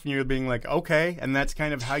drop stuff, and you're being like, okay, and that's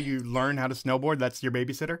kind of how you learn how to snowboard? That's your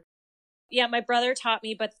babysitter? Yeah, my brother taught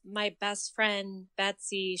me, but my best friend,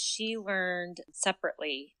 Betsy, she learned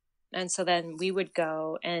separately. And so then we would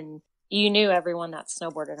go, and you knew everyone that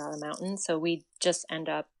snowboarded on the mountain. So we'd just end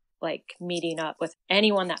up like meeting up with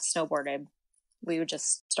anyone that snowboarded. We would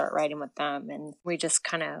just start riding with them, and we just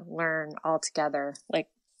kind of learn all together. Like,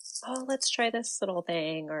 oh, let's try this little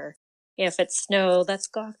thing. Or if it's snow, let's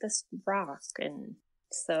go off this rock. And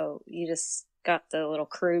so you just got the little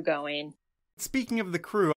crew going. Speaking of the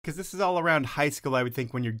crew, because this is all around high school, I would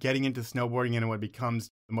think, when you're getting into snowboarding and what becomes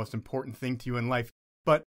the most important thing to you in life.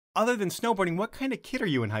 But other than snowboarding, what kind of kid are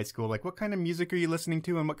you in high school? Like, what kind of music are you listening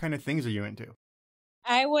to, and what kind of things are you into?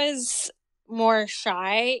 I was more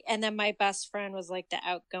shy, and then my best friend was like the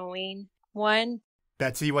outgoing one.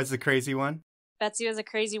 Betsy was the crazy one? Betsy was a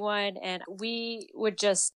crazy one, and we would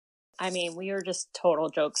just, we were just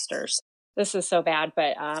total jokesters. This is so bad,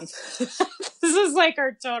 but this is like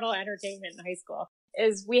our total entertainment in high school.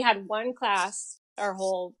 Is we had one class our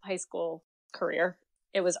whole high school career.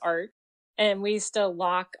 It was art. And we used to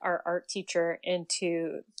lock our art teacher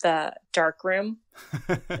into the dark room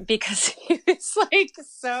because he was like,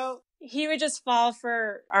 he would just fall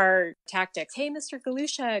for our tactics. Hey, Mr.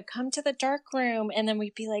 Galusha, come to the dark room. And then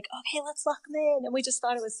we'd be like, okay, let's lock him in. And we just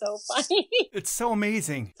thought it was so funny. It's so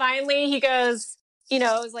amazing. Finally, he goes, it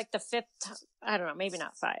was like the fifth time. I don't know, maybe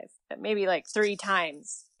not 5, but maybe like 3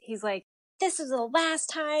 times. He's like, this is the last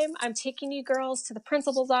time I'm taking you girls to the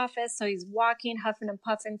principal's office. So he's walking, huffing and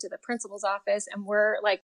puffing to the principal's office. And we're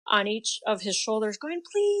like on each of his shoulders going,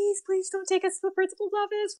 please, please don't take us to the principal's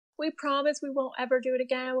office. We promise we won't ever do it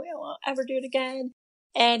again. We won't ever do it again.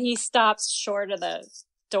 And he stops short of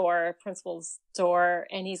the principal's door.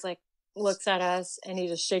 And he's like, looks at us and he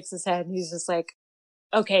just shakes his head. And he's just like,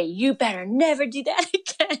 okay, you better never do that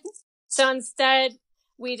again. So instead,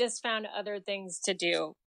 we just found other things to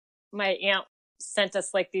do. My aunt sent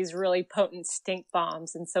us like these really potent stink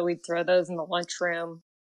bombs. And so we'd throw those in the lunchroom.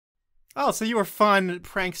 Oh, so you were fun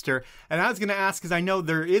prankster. And I was going to ask, because I know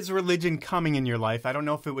there is religion coming in your life. I don't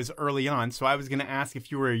know if it was early on. So I was going to ask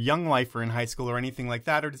if you were a young lifer in high school or anything like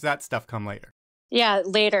that, or does that stuff come later? Yeah,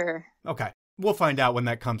 later. Okay. We'll find out when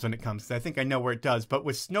that comes when it comes. I think I know where it does. But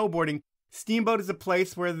with snowboarding, Steamboat is a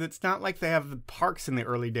place where it's not like they have the parks in the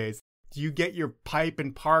early days. Do you get your pipe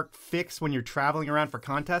and park fixed when you're traveling around for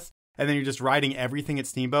contests? And then you're just riding everything at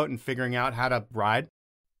Steamboat and figuring out how to ride?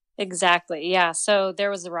 Exactly. Yeah. So there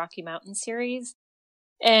was the Rocky Mountain series.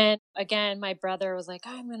 And again, my brother was like,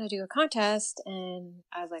 I'm going to do a contest. And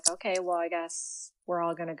I was like, okay, well, I guess we're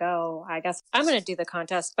all going to go. I guess I'm going to do the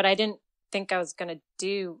contest, but I didn't think I was going to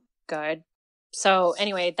do good. So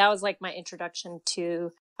anyway, that was like my introduction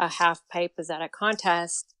to a half pipe was at a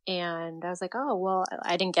contest. And I was like, oh, well,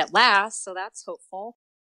 I didn't get last. So that's hopeful.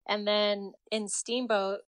 And then in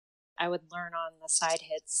Steamboat, I would learn on the side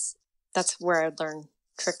hits. That's where I'd learn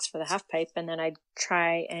tricks for the half pipe. And then I'd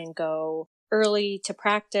try and go early to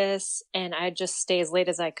practice. And I'd just stay as late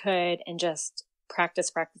as I could and just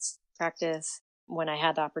practice when I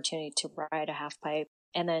had the opportunity to ride a half pipe.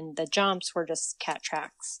 And then the jumps were just cat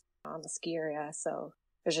tracks on the ski area. So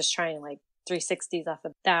I was just trying like 360s off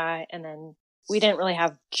of that. And then we didn't really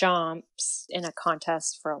have jumps in a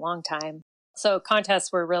contest for a long time. So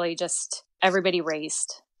contests were really just everybody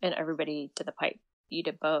raced and everybody did the pipe. You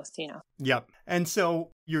did both, Yep. And so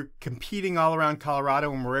you're competing all around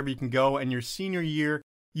Colorado and wherever you can go. And your senior year,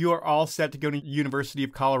 you are all set to go to University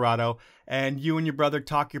of Colorado. And you and your brother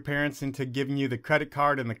talk your parents into giving you the credit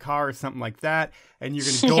card and the car or something like that. And you're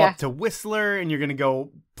going to go up to Whistler and you're going to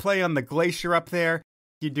go play on the glacier up there.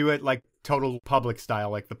 You do it like total public style,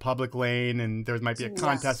 like the public lane. And there might be a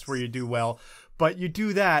contest where you do well. But you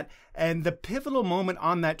do that, and the pivotal moment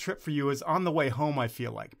on that trip for you is on the way home, I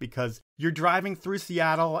feel like, because you're driving through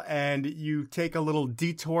Seattle and you take a little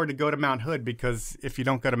detour to go to Mount Hood, because if you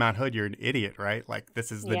don't go to Mount Hood, you're an idiot, right? Like,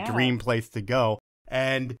 this is the dream place to go.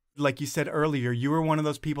 And like you said earlier, you were one of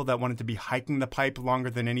those people that wanted to be hiking the pipe longer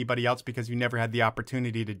than anybody else because you never had the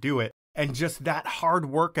opportunity to do it. And just that hard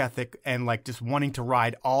work ethic and like just wanting to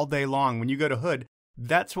ride all day long. When you go to Hood,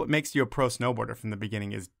 that's what makes you a pro snowboarder from the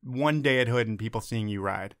beginning, is one day at Hood and people seeing you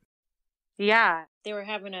ride. Yeah. They were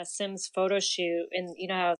having a Sims photo shoot, and you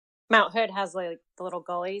know how Mount Hood has like the little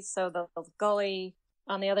gullies. So the gully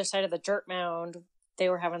on the other side of the dirt mound, they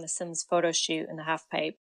were having the Sims photo shoot in the half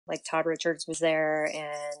pipe. Like Todd Richards was there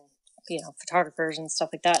and, photographers and stuff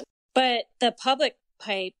like that. But the public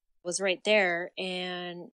pipe was right there.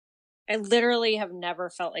 And I literally have never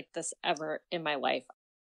felt like this ever in my life.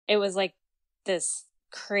 It was like this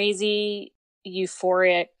crazy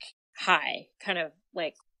euphoric high, kind of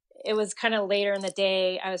like, it was kind of later in the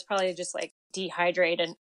day. I was probably just like dehydrated,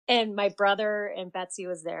 and my brother and Betsy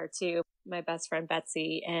was there too, my best friend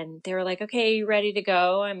Betsy, and they were like, okay, you ready to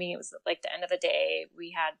go? I mean, it was like the end of the day.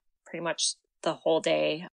 We had pretty much the whole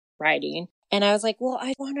day riding, and I was like, well,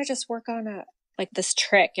 I want to just work on this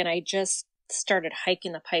trick. And I just started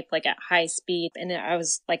hiking the pipe like at high speed, and I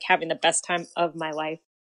was like having the best time of my life.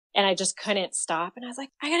 And I just couldn't stop. And I was like,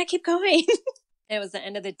 I got to keep going. It was the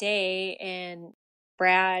end of the day. And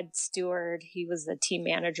Brad Stewart, he was the team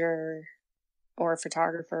manager or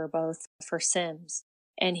photographer, both for Sims.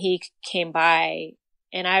 And he came by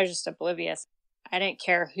and I was just oblivious. I didn't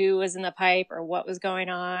care who was in the pipe or what was going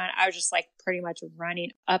on. I was just like pretty much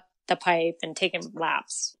running up the pipe and taking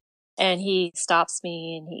laps. And he stops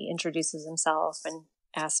me and he introduces himself and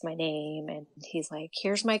asks my name. And he's like,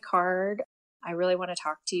 here's my card. I really want to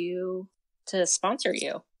talk to you to sponsor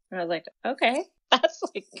you. And I was like, okay, that's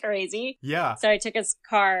like crazy. Yeah. So I took his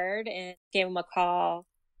card and gave him a call,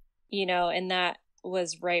 and that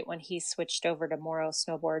was right when he switched over to Morrow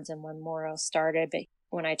Snowboards and when Morrow started. But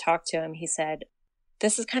when I talked to him, he said,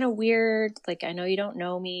 this is kind of weird. Like, I know you don't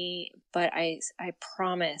know me, but I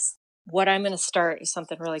promise what I'm going to start is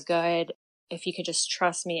something really good. If you could just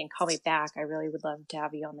trust me and call me back, I really would love to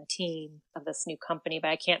have you on the team of this new company, but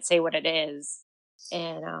I can't say what it is.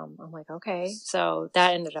 And I'm like, okay. So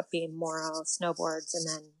that ended up being Morrow Snowboards. And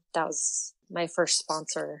then that was my first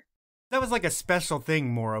sponsor. That was like a special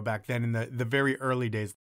thing, Morrow, back then in the very early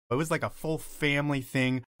days. It was like a full family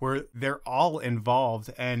thing where they're all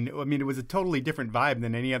involved. And I mean, it was a totally different vibe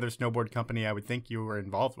than any other snowboard company I would think you were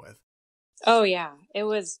involved with. Oh, yeah. It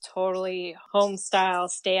was totally home style,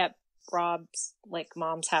 stay at Rob's, like,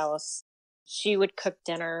 mom's house. She would cook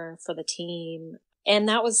dinner for the team. And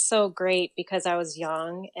that was so great because I was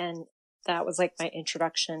young, and that was like my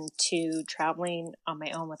introduction to traveling on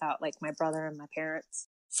my own without like my brother and my parents.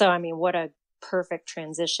 So, I mean, what a perfect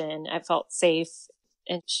transition. I felt safe,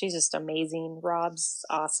 and she's just amazing. Rob's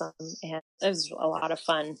awesome, and it was a lot of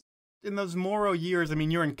fun. In those Morrow years, I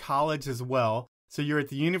mean, you're in college as well. So you're at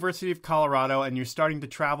the University of Colorado and you're starting to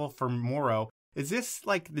travel for Morrow. Is this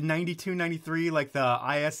like the 92, 93, like the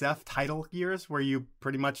ISF title years where you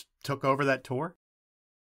pretty much took over that tour?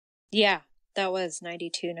 Yeah, that was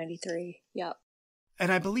 92, 93. Yep.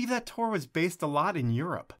 And I believe that tour was based a lot in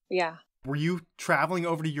Europe. Yeah. Were you traveling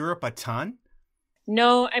over to Europe a ton?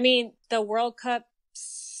 No, I mean, the World Cup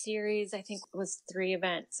series, I think, was 3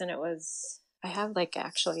 events, and I have like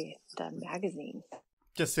actually the magazine.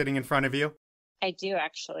 Just sitting in front of you? I do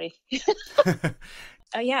actually.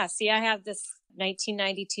 Yeah, see, I have this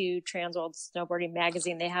 1992 Trans World Snowboarding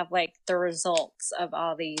magazine. They have like the results of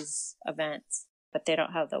all these events, but they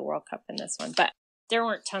don't have the World Cup in this one. But there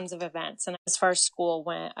weren't tons of events. And as far as school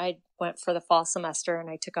went, I went for the fall semester and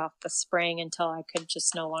I took off the spring until I could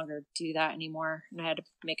just no longer do that anymore. And I had to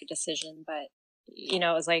make a decision. But, you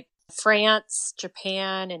know, it was like France,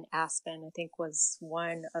 Japan, and Aspen, I think, was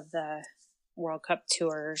one of the World Cup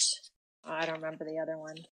tours. I don't remember the other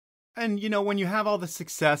one. And, you know, when you have all the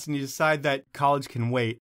success and you decide that college can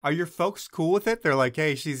wait, are your folks cool with it? They're like,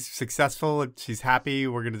 hey, she's successful, she's happy,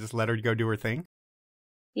 we're going to just let her go do her thing?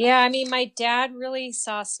 Yeah, I mean, my dad really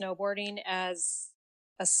saw snowboarding as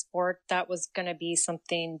a sport that was going to be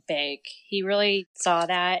something big. He really saw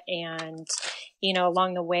that. And, you know,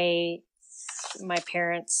 along the way, my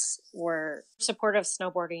parents were supportive of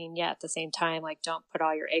snowboarding, yet at the same time, like, don't put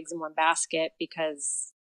all your eggs in one basket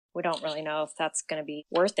because we don't really know if that's going to be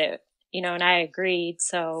worth it, you know, and I agreed.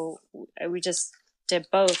 So we just did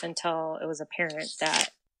both until it was apparent that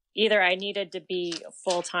either I needed to be a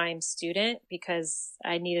full-time student because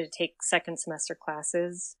I needed to take second semester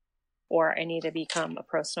classes, or I needed to become a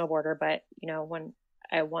pro snowboarder. But, you know, when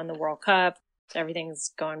I won the World Cup,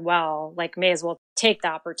 everything's going well, like, may as well take the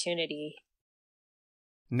opportunity.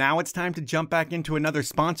 Now it's time to jump back into another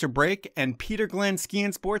sponsor break, and Peter Glenn Ski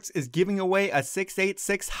and Sports is giving away a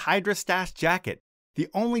 686 Hydra Stash jacket, the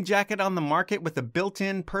only jacket on the market with a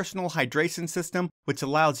built-in personal hydration system which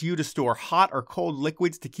allows you to store hot or cold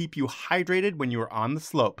liquids to keep you hydrated when you are on the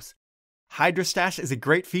slopes. Hydra Stash is a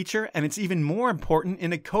great feature, and it's even more important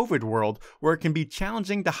in a COVID world where it can be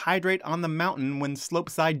challenging to hydrate on the mountain when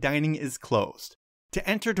slopeside dining is closed. To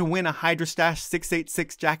enter to win a Hydra Stash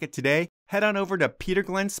 686 jacket today, head on over to Peter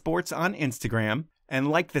Glenn Sports on Instagram and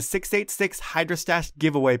like the 686 Hydra Stash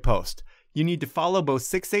giveaway post. You need to follow both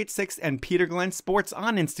 686 and Peter Glenn Sports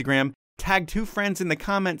on Instagram, tag 2 friends in the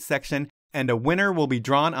comments section, and a winner will be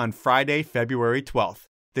drawn on Friday, February 12th.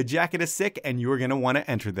 The jacket is sick and you are going to want to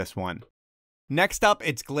enter this one. Next up,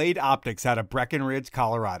 it's Glade Optics out of Breckenridge,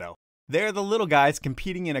 Colorado. They're the little guys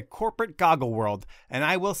competing in a corporate goggle world, and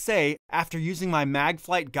I will say, after using my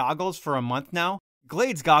MagFlight goggles for a month now,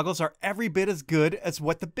 Glade's goggles are every bit as good as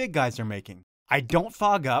what the big guys are making. I don't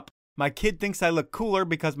fog up, my kid thinks I look cooler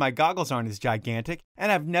because my goggles aren't as gigantic,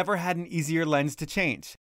 and I've never had an easier lens to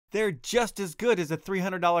change. They're just as good as a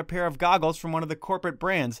 $300 pair of goggles from one of the corporate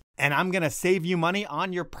brands, and I'm going to save you money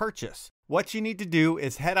on your purchase. What you need to do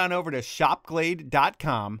is head on over to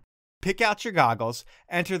shopglade.com, pick out your goggles,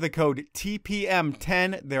 enter the code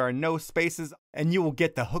TPM10, there are no spaces, and you will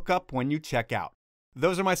get the hookup when you check out.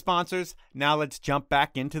 Those are my sponsors. Now let's jump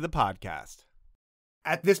back into the podcast.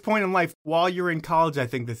 At this point in life, while you're in college, I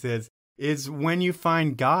think this is when you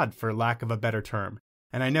find God, for lack of a better term.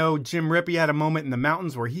 And I know Jim Rippey had a moment in the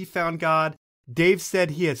mountains where he found God. Dave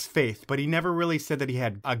said he has faith, but he never really said that he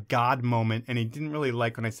had a God moment, and he didn't really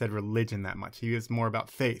like when I said religion that much. He was more about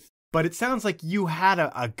faith. But it sounds like you had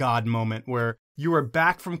a God moment where you were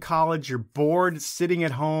back from college, you're bored, sitting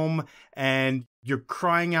at home, and you're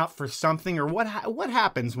crying out for something. Or what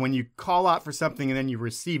happens when you call out for something and then you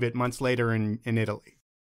receive it months later in Italy?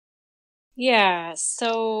 Yeah,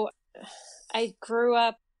 so I grew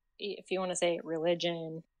up if you want to say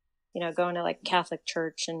religion, going to like Catholic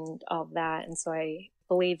church and all of that. And so I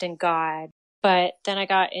believed in God. But then I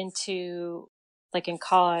got into, like, in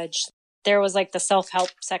college, there was like the self-help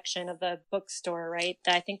section of the bookstore, right?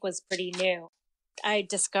 That I think was pretty new. I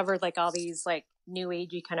discovered like all these like new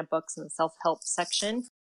agey kind of books in the self-help section.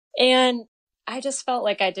 And I just felt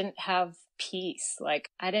like I didn't have peace.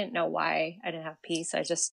 Like, I didn't know why I didn't have peace. I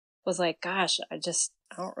just was like, gosh, I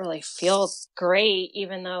don't really feel great,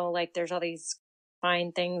 even though like there's all these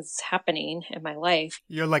fine things happening in my life.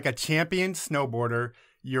 You're like a champion snowboarder.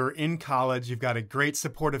 You're in college. You've got a great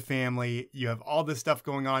supportive family. You have all this stuff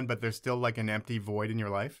going on, but there's still like an empty void in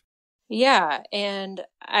your life. Yeah. And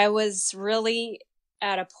I was really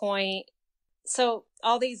at a point. So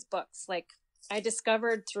all these books, like, I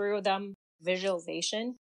discovered through them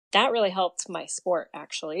visualization. That really helped my sport,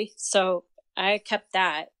 actually. So I kept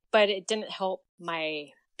that, but it didn't help my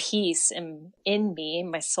peace in me,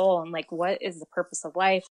 my soul, and like, what is the purpose of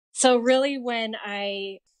life? So really, when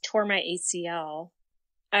I tore my ACL,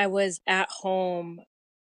 I was at home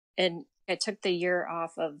and I took the year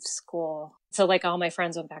off of school. So like all my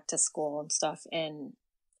friends went back to school and stuff. And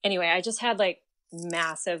anyway, I just had like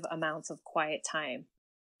massive amounts of quiet time,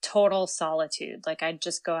 total solitude. Like, I'd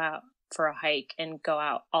just go out for a hike and go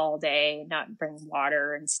out all day, not bring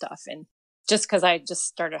water and stuff. And just because I just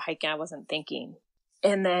started hiking, I wasn't thinking.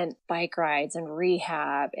 And then bike rides and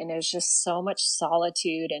rehab. And it was just so much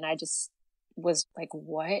solitude. And I just was like,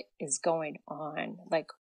 what is going on? Like,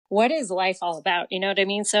 what is life all about? You know what I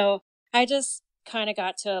mean? So I just kind of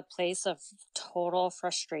got to a place of total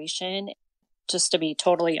frustration. Just to be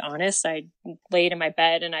totally honest, I laid in my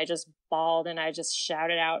bed and I just bawled and I just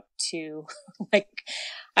shouted out to, like,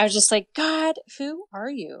 I was just like, God, who are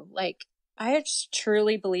you? Like, I just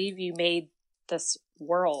truly believe you made this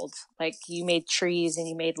world. Like, you made trees and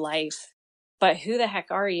you made life, but who the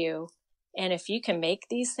heck are you? And if you can make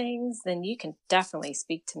these things, then you can definitely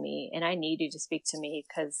speak to me. And I need you to speak to me,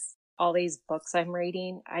 because all these books I'm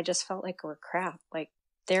reading, I just felt like were crap. Like,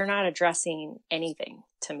 they're not addressing anything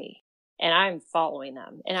to me. And I'm following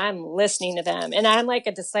them and I'm listening to them. And I'm like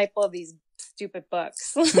a disciple of these stupid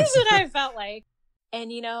books. That's what I felt like.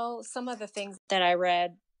 And, some of the things that I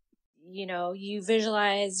read, you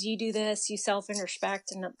visualize, you do this, you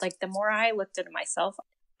self-introspect. And like, the more I looked at myself,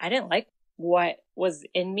 I didn't like what was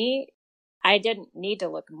in me. I didn't need to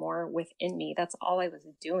look more within me. That's all I was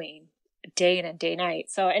doing day in and day night.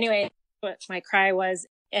 So anyway, what my cry was,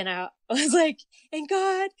 and I was like, and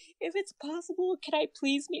God, if it's possible, can I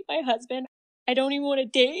please meet my husband? I don't even want to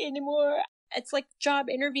date anymore. It's like job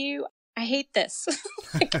interview. I hate this.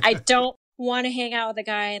 Like, I don't want to hang out with a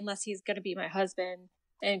guy unless he's going to be my husband.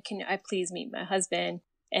 And can I please meet my husband?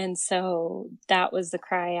 And so that was the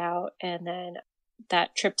cry out. And then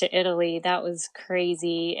that trip to Italy, that was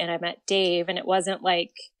crazy. And I met Dave, and it wasn't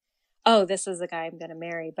like, oh, this is the guy I'm going to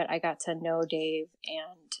marry. But I got to know Dave,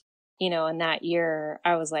 and in that year,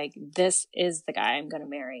 I was like, this is the guy I'm going to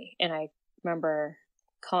marry. And I remember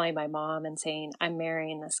calling my mom and saying, I'm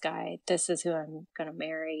marrying this guy. This is who I'm going to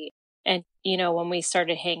marry. And, when we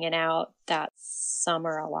started hanging out that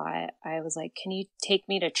summer a lot, I was like, can you take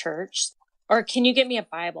me to church? Or can you get me a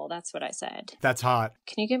Bible? That's what I said. That's hot.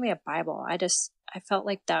 Can you give me a Bible? I felt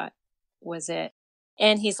like that was it.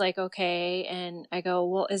 And he's like, okay. And I go,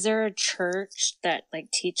 well, is there a church that like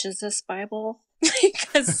teaches this Bible?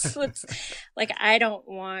 Because it's like, I don't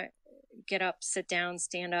want get up, sit down,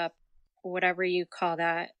 stand up, whatever you call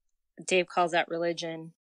that. Dave calls that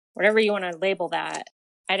religion, whatever you want to label that.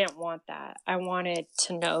 I didn't want that. I wanted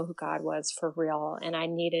to know who God was for real. And I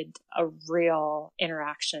needed a real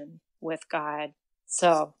interaction with God.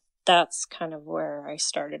 So that's kind of where I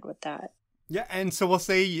started with that. Yeah. And so we'll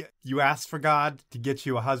say you asked for God to get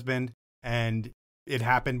you a husband, and it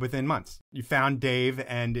happened within months. You found Dave,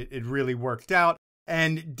 and it really worked out.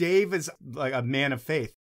 And Dave is like a man of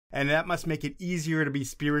faith. And that must make it easier to be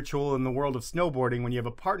spiritual in the world of snowboarding when you have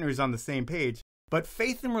a partner who's on the same page. But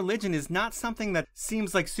faith and religion is not something that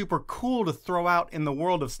seems like super cool to throw out in the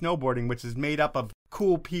world of snowboarding, which is made up of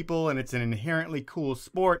cool people, and it's an inherently cool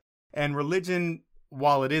sport. And religion,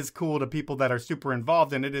 while it is cool to people that are super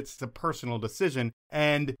involved in it, it's a personal decision.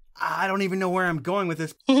 And I don't even know where I'm going with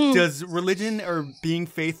this. Does religion or being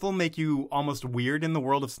faithful make you almost weird in the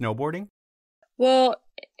world of snowboarding? Well,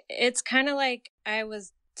 it's kind of like I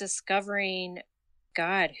was discovering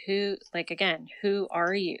God, who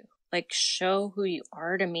are you? Like, show who you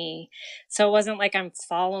are to me. So it wasn't like I'm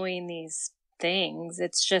following these things.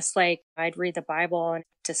 It's just like I'd read the Bible and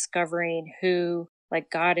discovering who, like,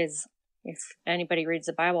 God is. If anybody reads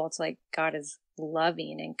the Bible, it's like God is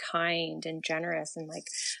loving and kind and generous, and like,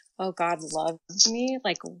 oh, God loved me.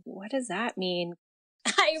 Like, what does that mean?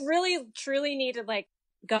 I really, truly needed like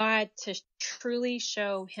God to truly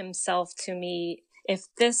show himself to me. If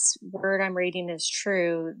this word I'm reading is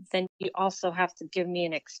true, then you also have to give me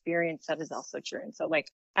an experience that is also true. And so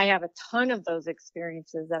like, I have a ton of those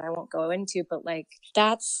experiences that I won't go into, but like,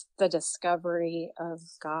 that's the discovery of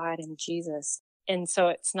God and Jesus. And so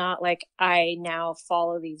it's not like I now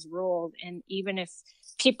follow these rules. And even if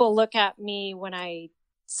people look at me when I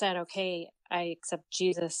said, okay, I accept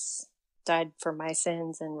Jesus died for my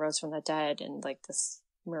sins and rose from the dead and like this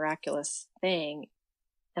miraculous thing,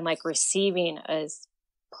 and like receiving a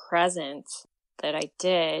present that I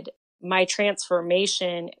did, my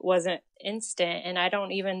transformation wasn't instant. And I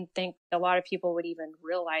don't even think a lot of people would even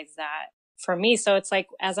realize that for me. So it's like,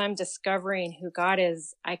 as I'm discovering who God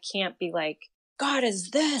is, I can't be like, God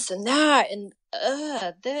is this and that and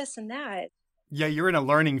this and that. Yeah, you're in a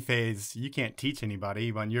learning phase. You can't teach anybody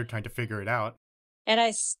when you're trying to figure it out. And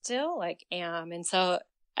I still like am. And so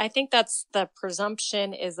I think that's the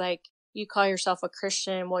presumption is like, you call yourself a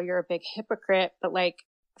Christian, well, you're a big hypocrite. But like,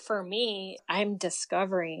 for me, I'm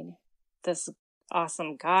discovering this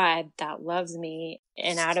awesome God that loves me.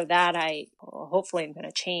 And out of that, hopefully I'm going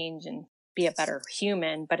to change and be a better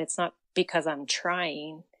human, but it's not because I'm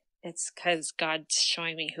trying. It's because God's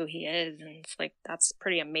showing me who he is. And it's like, that's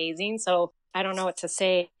pretty amazing. So I don't know what to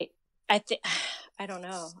say. I don't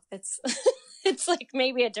know. It's, it's like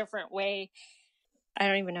maybe a different way. I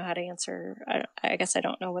don't even know how to answer. I guess I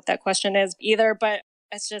don't know what that question is either, but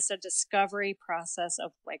it's just a discovery process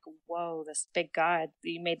of like, whoa, this big God,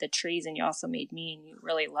 you made the trees and you also made me and you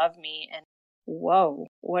really love me. And whoa,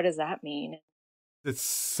 what does that mean? It's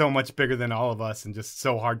so much bigger than all of us and just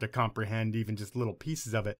so hard to comprehend, even just little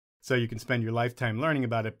pieces of it. So you can spend your lifetime learning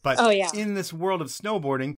about it. But in this world of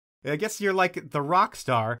snowboarding, I guess you're like the rock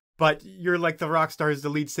star, but you're like the rock star who's the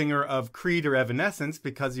lead singer of Creed or Evanescence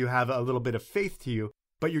because you have a little bit of faith to you.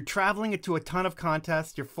 But you're traveling to a ton of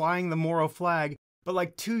contests, you're flying the Morrow flag, but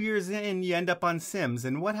like 2 years in, you end up on Sims.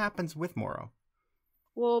 And what happens with Morrow?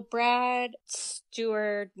 Well, Brad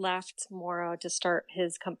Stewart left Morrow to start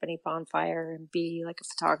his company Bonfire and be like a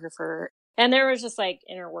photographer. And there was just like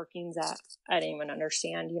inner workings that I didn't even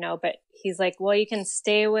understand, you know, but he's like, well, you can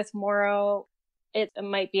stay with Morrow. It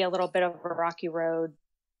might be a little bit of a rocky road.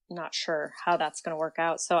 Not sure how that's going to work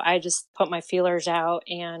out. So I just put my feelers out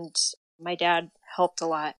and my dad helped a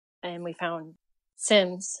lot and we found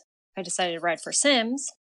Sims. I decided to ride for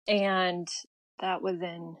Sims and that was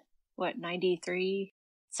in 93.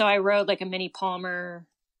 So I rode like a mini Palmer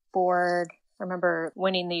board. I remember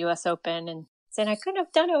winning the US Open and saying I couldn't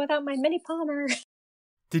have done it without my mini Palmer.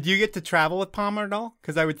 Did you get to travel with Palmer at all?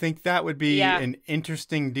 Because I would think that would be an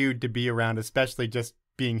interesting dude to be around, especially just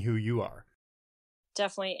being who you are.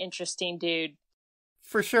 Definitely interesting dude.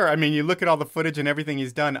 For sure. I mean, you look at all the footage and everything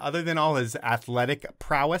he's done, other than all his athletic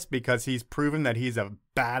prowess, because he's proven that he's a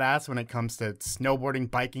badass when it comes to snowboarding,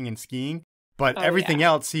 biking, and skiing. But everything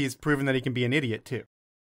else, he's proven that he can be an idiot, too.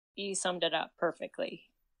 You summed it up perfectly.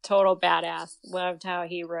 Total badass. Loved how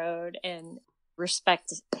he rode and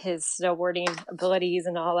respect his snowboarding abilities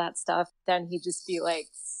and all that stuff. Then he'd just be like,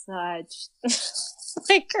 such...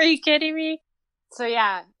 like, are you kidding me? So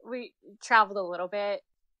yeah, we traveled a little bit.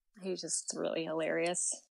 He's just really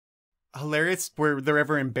hilarious. Hilarious? Were there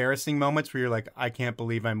ever embarrassing moments where you're like, I can't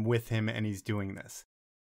believe I'm with him and he's doing this?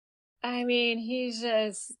 I mean, he's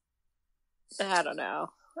just... I don't know.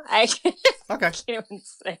 I can't even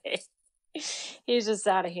say. He's just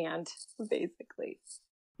out of hand, basically.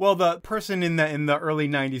 Well, the person in the early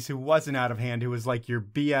 90s who wasn't out of hand, who was like your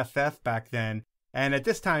BFF back then, and at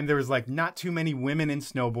this time there was like not too many women in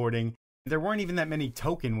snowboarding. There weren't even that many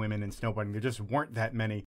token women in snowboarding. There just weren't that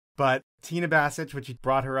many. But Tina Bassett, which you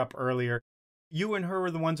brought her up earlier, you and her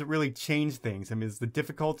were the ones that really changed things. I mean, is the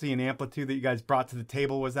difficulty and amplitude that you guys brought to the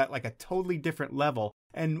table, was that like a totally different level?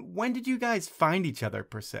 And when did you guys find each other,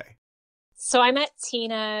 per se? So I met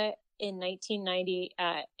Tina in 1990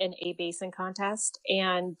 at an A-Basin contest.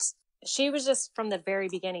 And she was just from the very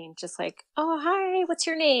beginning, just like, oh, hi, what's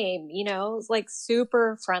your name? You know, it was like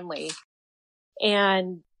super friendly.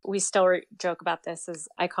 And we still joke about this as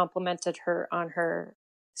I complimented her on her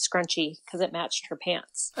scrunchie because it matched her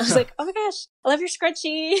pants. I was like, oh my gosh, I love your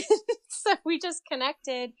scrunchie. So we just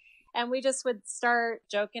connected and we just would start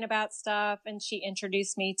joking about stuff. And she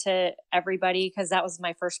introduced me to everybody because that was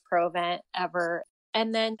my first pro event ever.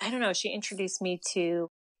 And then, I don't know, she introduced me to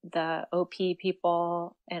the OP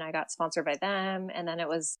people and I got sponsored by them. And then it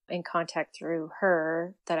was in contact through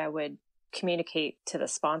her that I would communicate to the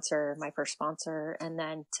sponsor, my first sponsor, and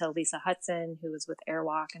then to Lisa Hudson, who was with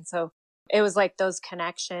Airwalk. And so it was like those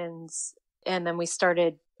connections. And then we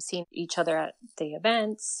started seeing each other at the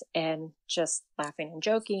events and just laughing and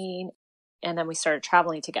joking. And then we started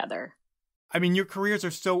traveling together. I mean, your careers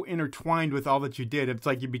are so intertwined with all that you did. It's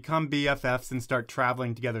like you become BFFs and start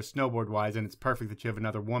traveling together snowboard-wise, and it's perfect that you have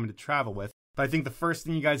another woman to travel with. But I think the first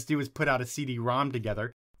thing you guys do is put out a CD-ROM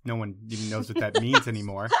together. No one even knows what that means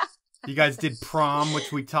anymore. You guys did prom,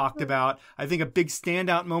 which we talked about. I think a big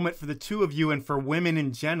standout moment for the two of you and for women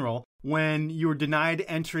in general, when you were denied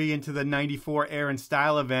entry into the 94 Air and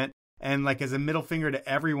Style event. And like as a middle finger to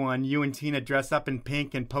everyone, you and Tina dress up in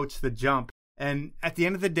pink and poach the jump. And at the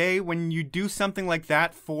end of the day, when you do something like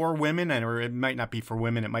that for women, or it might not be for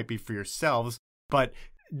women, it might be for yourselves, but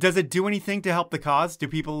does it do anything to help the cause? Do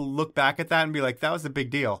people look back at that and be like, that was a big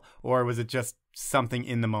deal? Or was it just something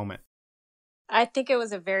in the moment? I think it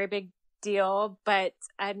was a very big deal, but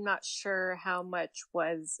I'm not sure how much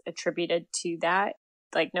was attributed to that.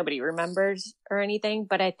 Like nobody remembers or anything,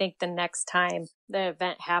 but I think the next time the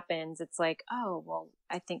event happens, it's like, oh, well,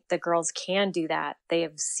 I think the girls can do that. They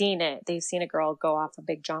have seen it. They've seen a girl go off a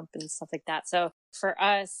big jump and stuff like that. So for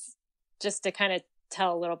us, just to kind of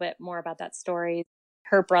tell a little bit more about that story,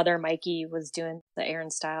 her brother, Mikey, was doing the Air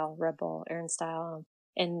and Style, Red Bull Air and Style,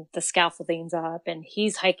 and the scaffolding's up and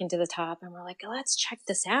he's hiking to the top and we're like, let's check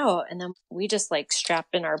this out. And then we just like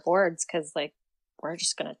strapped in our boards because like, we're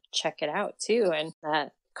just going to check it out too. And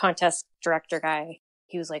that contest director guy,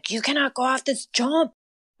 he was like, you cannot go off this jump.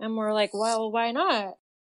 And we're like, well, why not?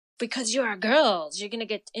 Because you are girls, you're going to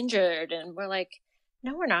get injured. And we're like,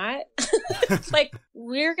 no, we're not. Like,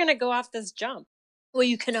 we're going to go off this jump. Well,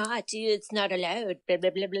 you cannot, dude. It's not allowed. Blah,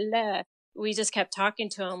 blah, blah, blah, blah. We just kept talking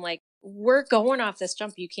to him like, we're going off this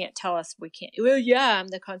jump. You can't tell us we can't. Well, yeah, I'm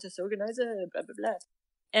the contest organizer, blah, blah, blah.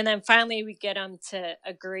 And then finally we get him to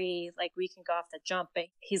agree, like we can go off the jump. But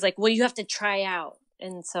he's like, well, you have to try out.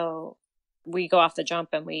 And so we go off the jump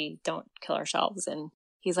and we don't kill ourselves. And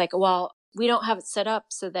he's like, well, we don't have it set up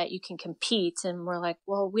so that you can compete. And we're like,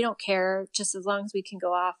 well, we don't care, just as long as we can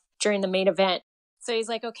go off during the main event. So he's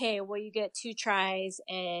like, okay, well, you get 2 tries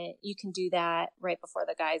and you can do that right before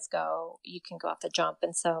the guys go. You can go off the jump.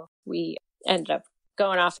 And so we ended up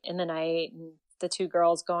going off in the night, and the 2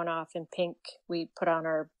 girls going off in pink. We put on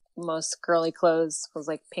our most girly clothes, was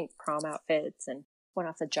like pink prom outfits, and went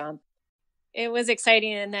off the jump. It was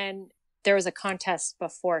exciting. And then there was a contest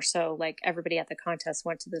before. So like everybody at the contest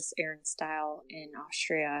went to this Air and Style in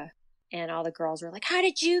Austria, and all the girls were like, how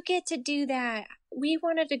did you get to do that? We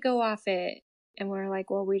wanted to go off it. And we're like,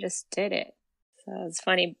 well, we just did it. So it was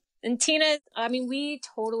funny. And Tina, I mean, we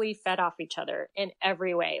totally fed off each other in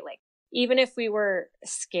every way. Like, even if we were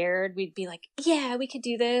scared, we'd be like, yeah, we could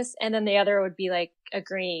do this. And then the other would be like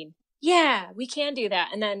agreeing, yeah, we can do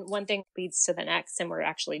that. And then one thing leads to the next and we're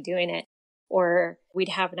actually doing it. Or we'd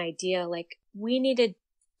have an idea like, we need to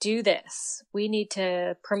do this. We need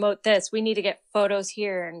to promote this. We need to get photos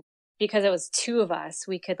here. And because it was 2 of us,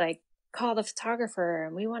 we could like call the photographer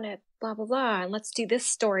and we want to blah, blah, blah. And let's do this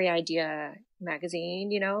story idea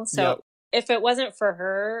magazine, you know? So Yep. If it wasn't for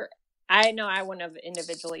her, I know I wouldn't have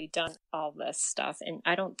individually done all this stuff. And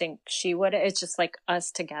I don't think she would. It's just like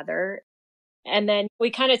us together. And then we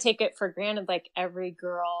kind of take it for granted, like every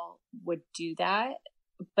girl would do that,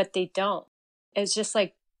 but they don't. It's just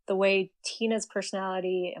like the way Tina's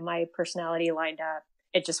personality and my personality lined up,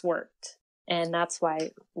 it just worked. And that's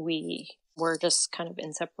why we were just kind of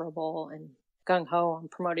inseparable and gung-ho on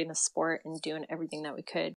promoting the sport and doing everything that we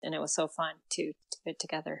could. And it was so fun to do it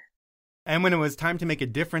together. And when it was time to make a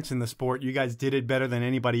difference in the sport, you guys did it better than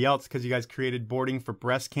anybody else because you guys created Boarding for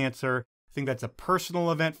Breast Cancer. I think that's a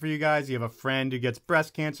personal event for you guys. You have a friend who gets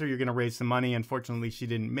breast cancer. You're going to raise some money. Unfortunately, she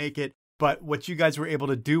didn't make it. But what you guys were able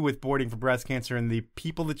to do with Boarding for Breast Cancer and the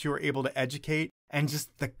people that you were able to educate and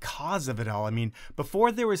just the cause of it all. I mean,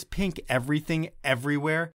 before there was pink everything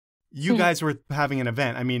everywhere, you guys were having an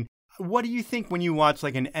event. I mean, what do you think when you watch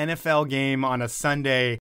like an NFL game on a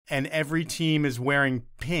Sunday and every team is wearing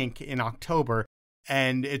pink in October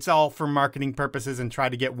and it's all for marketing purposes and try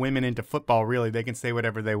to get women into football? Really, they can say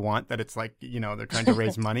whatever they want, that it's like, you know, they're trying to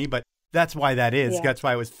raise money, but that's why that is. Yeah. That's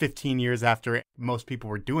why it was 15 years after most people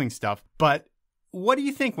were doing stuff. But what do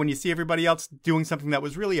you think when you see everybody else doing something that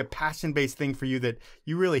was really a passion-based thing for you that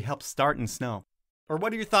you really helped start in snow? Or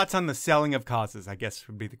what are your thoughts on the selling of causes, I guess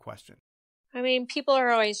would be the question. I mean, people are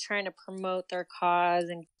always trying to promote their cause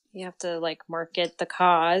and you have to like market the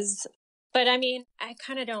cause. But I mean, I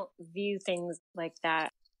kind of don't view things like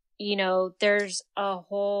that. You know, there's a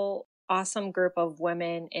whole awesome group of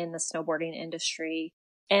women in the snowboarding industry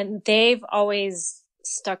and they've always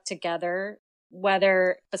stuck together,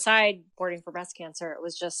 whether beside Boarding for Breast Cancer, it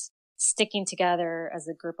was just sticking together as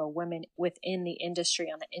a group of women within the industry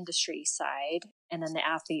on the industry side. And then the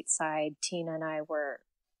athlete side, Tina and I were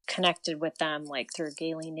connected with them like through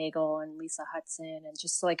Gayleen Nagel and Lisa Hudson and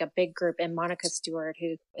just like a big group, and Monica Stewart,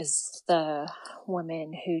 who is the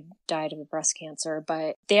woman who died of breast cancer.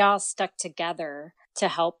 But they all stuck together to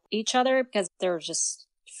help each other because there were just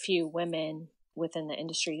few women within the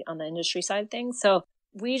industry on the industry side of things. So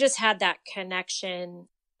we just had that connection.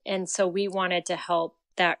 And so we wanted to help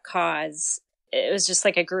that cause. It was just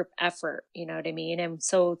like a group effort, you know what I mean? And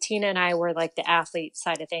so Tina and I were like the athlete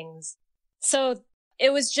side of things. So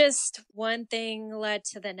it was just one thing led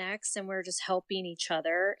to the next, and we're just helping each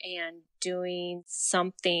other and doing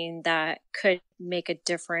something that could make a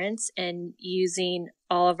difference and using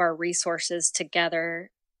all of our resources together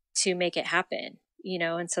to make it happen, you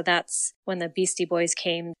know? And so that's when the Beastie Boys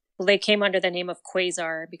came. Well, they came under the name of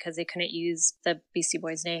Quasar because they couldn't use the Beastie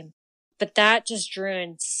Boys name. But that just drew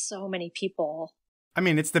in so many people. I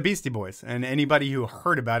mean, it's the Beastie Boys, and anybody who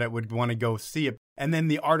heard about it would want to go see it. And then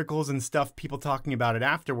the articles and stuff, people talking about it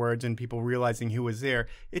afterwards and people realizing who was there,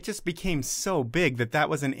 it just became so big that that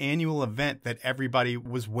was an annual event that everybody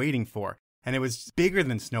was waiting for. And it was bigger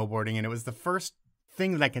than snowboarding, and it was the first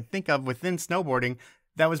thing that I can think of within snowboarding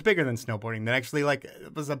that was bigger than snowboarding, that actually like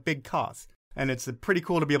it was a big cause. And it's pretty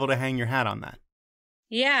cool to be able to hang your hat on that.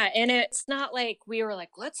 Yeah, and it's not like we were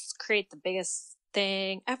like, let's create the biggest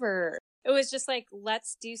thing ever. It was just like,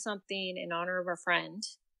 let's do something in honor of our friend,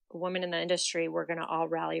 a woman in the industry. We're going to all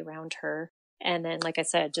rally around her. And then, like I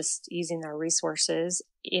said, just using our resources.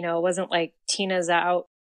 You know, it wasn't like Tina's out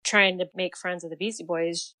trying to make friends with the Beastie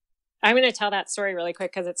Boys. I'm going to tell that story really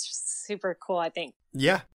quick because it's super cool, I think.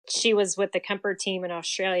 Yeah. She was with the Kemper team in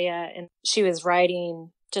Australia, and she was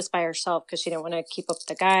riding just by herself because she didn't want to keep up with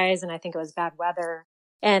the guys. And I think it was bad weather.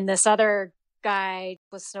 And this other guy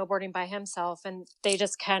was snowboarding by himself, and they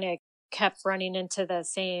just kind of kept running into the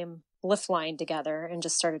same lift line together and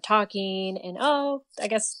just started talking. And, oh, I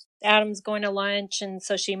guess Adam's going to lunch. And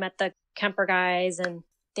so she met the Kemper guys, and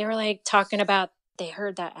they were like talking about, they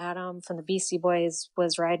heard that Adam from the Beastie Boys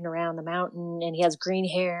was riding around the mountain and he has green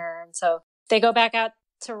hair. And so they go back out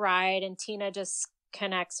to ride, and Tina just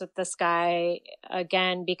connects with this guy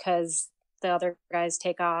again because the other guys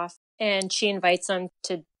take off, and she invites him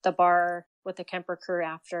to the bar with the Kemper crew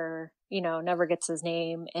after, you know, never gets his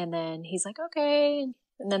name. And then he's like, okay.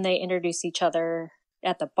 And then they introduce each other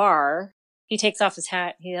at the bar. He takes off his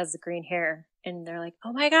hat. He has the green hair. And they're like,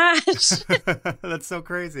 oh my gosh. That's so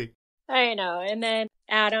crazy. I know. And then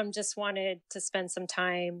Adam just wanted to spend some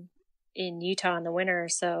time in Utah in the winter.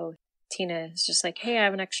 So Tina is just like, hey, I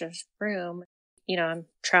have an extra room. You know, I'm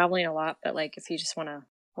traveling a lot, but like, if you just want to,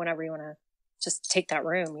 whenever you want to just take that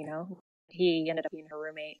room, you know, he ended up being her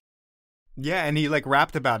roommate. Yeah, and he like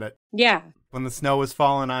rapped about it. Yeah. When the snow was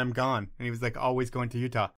falling, I'm gone. And he was like always going to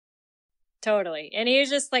Utah. Totally. And he was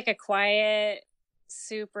just like a quiet,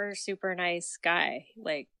 super, super nice guy,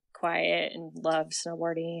 like quiet and loved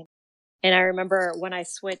snowboarding. And I remember when I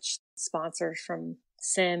switched sponsors from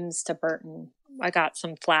Sims to Burton, I got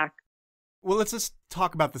some flack. Well, let's just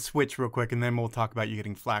talk about the switch real quick, and then we'll talk about you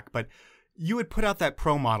getting flack. But you had put out that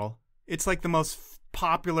Pro model. It's like the most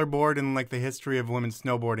popular board in like the history of women's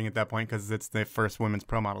snowboarding at that point, because it's the first women's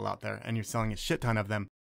Pro model out there, and you're selling a shit ton of them.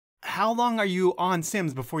 How long are you on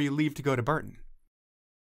Sims before you leave to go to Burton?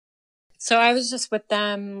 So I was just with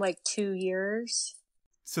them like 2 years.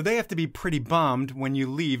 So they have to be pretty bummed when you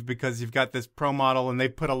leave because you've got this Pro model, and they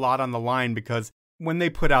put a lot on the line, because when they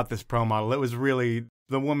put out this Pro model, it was really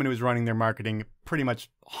the woman who was running their marketing pretty much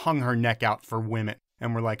hung her neck out for women.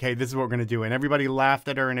 And we're like, hey, this is what we're going to do. And everybody laughed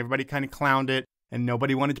at her, and everybody kind of clowned it. And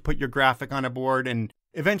nobody wanted to put your graphic on a board. And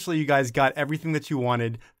eventually you guys got everything that you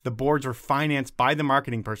wanted. The boards were financed by the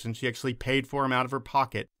marketing person. She actually paid for them out of her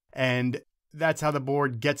pocket. And that's how the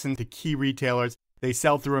board gets into key retailers. They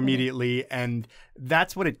sell through immediately. And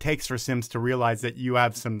that's what it takes for Sims to realize that you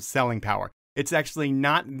have some selling power. It's actually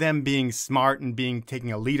not them being smart and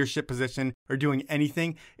taking a leadership position or doing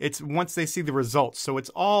anything. It's once they see the results. So it's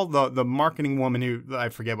all the marketing woman who, I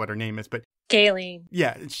forget what her name is, but Gayleen.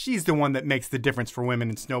 Yeah, she's the one that makes the difference for women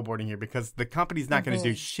in snowboarding here, because the company's not going to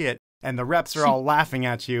do shit, and the reps are all laughing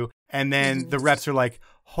at you, and then the reps are like,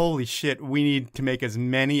 holy shit, we need to make as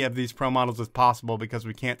many of these Pro models as possible because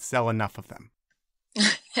we can't sell enough of them.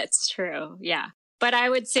 That's true, yeah. But I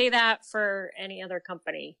would say that for any other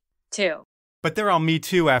company, too. But they're all Me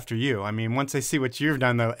Too after you. I mean, once they see what you've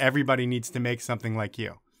done, though, everybody needs to make something like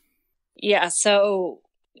you. Yeah, so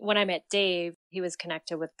when I met Dave, he was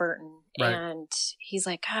connected with Burton, right. And he's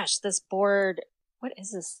like, gosh, this board, what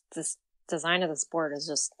is this? This design of this board is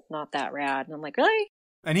just not that rad. And I'm like, really?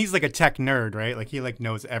 And he's like a tech nerd, right? Like he like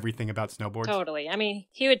knows everything about snowboards. Totally. I mean,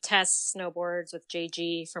 he would test snowboards with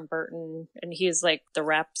JG from Burton, and he was like the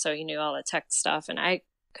rep, so he knew all the tech stuff, and I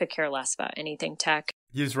could care less about anything tech.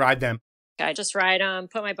 You just ride them. I just ride them,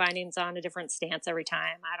 put my bindings on a different stance every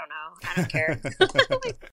time. I don't know. I don't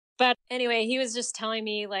care. But anyway, he was just telling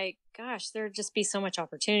me like, gosh, there'd just be so much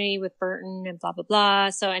opportunity with Burton and blah, blah,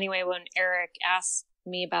 blah. So anyway, when Eric asked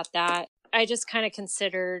me about that, I just kind of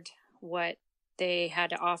considered what they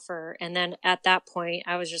had to offer. And then at that point,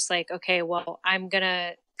 I was just like, okay, well, I'm going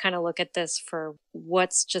to kind of look at this for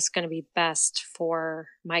what's just going to be best for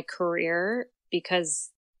my career.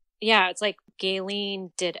 Because, yeah, it's like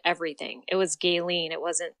Galen did everything. It was Galen. It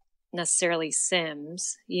wasn't necessarily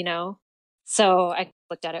Sims, you know? So I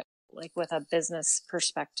looked at it like with a business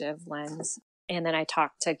perspective lens. And then I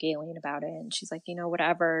talked to Galen about it, and she's like,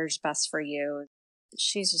 whatever's best for you.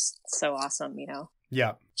 She's just so awesome,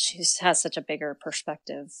 Yeah. She just has such a bigger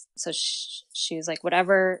perspective. So she was like,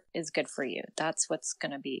 whatever is good for you, that's what's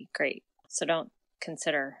going to be great. So don't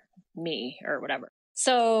consider me or whatever.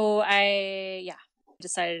 So I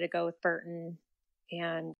decided to go with Burton.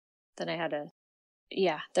 And then I had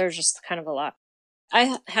there's just kind of a lot.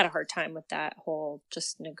 I had a hard time with that whole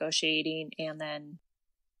just negotiating. And then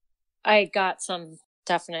I got some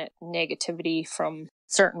definite negativity from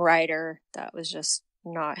certain rider that was just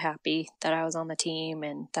not happy that I was on the team,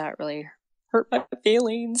 and that really hurt my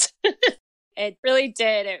feelings. It really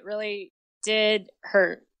did. It really did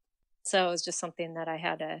hurt. So it was just something that I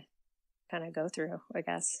had to kind of go through, I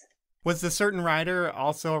guess. Was the certain rider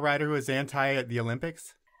also a rider who was anti the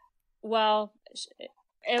Olympics? Well,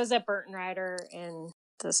 it was a Burton rider, and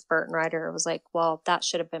this Burton rider was like, well, that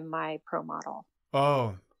should have been my pro model.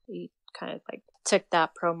 Oh. He kind of like took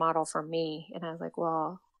that pro model from me, and I was like,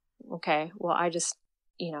 well, okay, well, I just,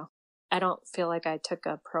 I don't feel like I took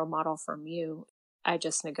a pro model from you. I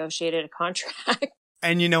just negotiated a contract.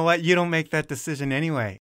 And you know what? You don't make that decision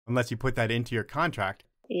anyway, unless you put that into your contract.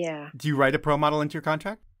 Yeah. Do you write a pro model into your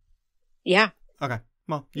contract? Yeah. Okay.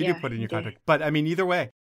 Well, you do put it in your contract. But I mean, either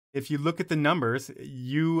way, if you look at the numbers,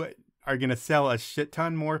 you are going to sell a shit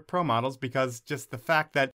ton more pro models, because just the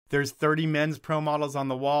fact that there's 30 men's pro models on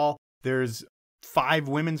the wall, there's 5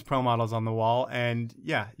 women's pro models on the wall, and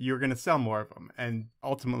yeah, you're going to sell more of them. And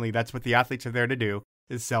ultimately, that's what the athletes are there to do,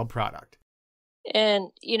 is sell product. And,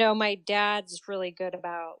 my dad's really good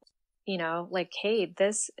about, like, hey,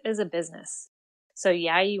 this is a business. So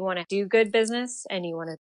yeah, you want to do good business and you want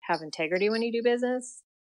to have integrity when you do business,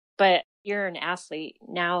 but you're an athlete.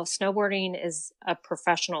 Now, snowboarding is a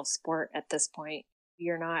professional sport at this point.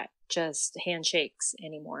 You're not just handshakes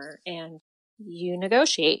anymore, and you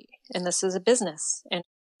negotiate, and this is a business, and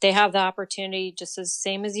they have the opportunity just as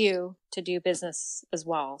same as you to do business as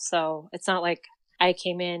well. So it's not like I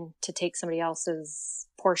came in to take somebody else's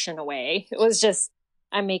portion away. It was just,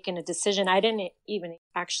 I'm making a decision. I didn't even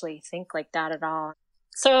actually think like that at all.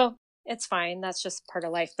 So it's fine. That's just part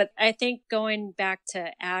of life. But I think going back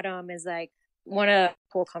to Adam is like, one of the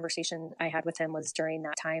cool conversations I had with him was during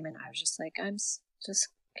that time. And I was just like, I'm just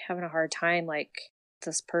having a hard time. Like,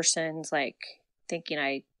 this person's like thinking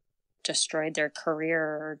I destroyed their career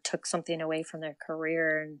or took something away from their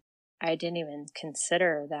career. And I didn't even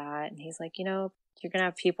consider that. And he's like, you're going to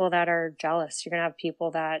have people that are jealous. You're going to have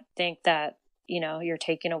people that think that, you're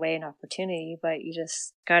taking away an opportunity, but you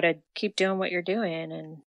just got to keep doing what you're doing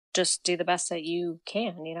and just do the best that you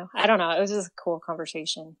can, I don't know. It was just a cool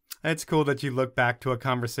conversation. It's cool that you look back to a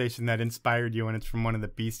conversation that inspired you, and it's from one of the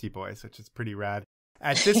Beastie Boys, which is pretty rad.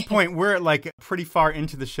 At this point, we're like pretty far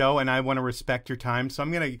into the show, and I want to respect your time. So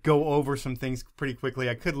I'm going to go over some things pretty quickly.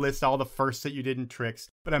 I could list all the firsts that you did in tricks,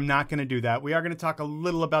 but I'm not going to do that. We are going to talk a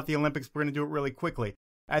little about the Olympics. We're going to do it really quickly.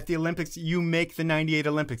 At the Olympics, you make the 98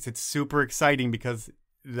 Olympics. It's super exciting because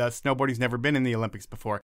the snowboarding's never been in the Olympics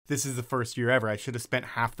before. This is the first year ever. I should have spent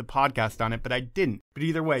half the podcast on it, but I didn't. But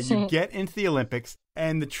either way, you get into the Olympics,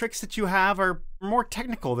 and the tricks that you have are more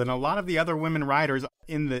technical than a lot of the other women riders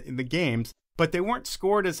in the games, but they weren't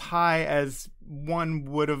scored as high as one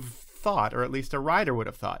would have thought, or at least a rider would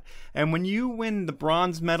have thought. And when you win the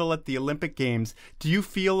bronze medal at the Olympic Games, do you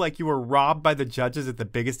feel like you were robbed by the judges at the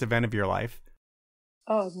biggest event of your life?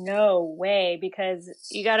 Oh, no way, because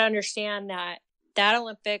you got to understand that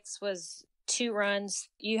Olympics was 2 runs.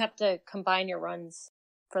 You have to combine your runs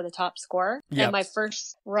for the top score. Yep. And my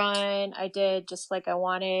first run, I did just like I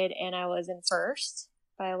wanted, and I was in first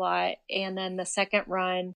by a lot. And then the second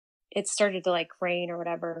run, it started to like rain or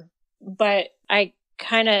whatever, but I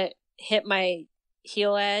kind of hit my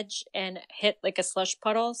heel edge and hit like a slush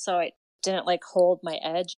puddle. So it didn't like hold my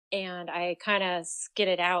edge, and I kind of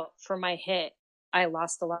skidded out for my hit. I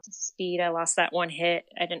lost a lot of speed. I lost that one hit.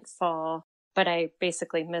 I didn't fall, but I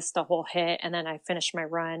basically missed the whole hit. And then I finished my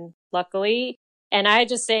run, luckily. And I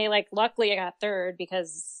just say, like, luckily I got third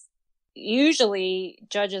because usually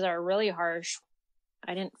judges are really harsh.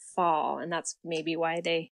 I didn't fall, and that's maybe why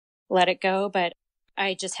they let it go. But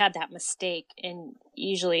I just had that mistake, and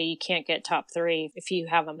usually you can't get top 3 if you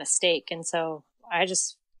have a mistake. And so I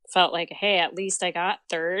just felt like, hey, at least I got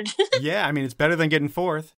third. Yeah, I mean, it's better than getting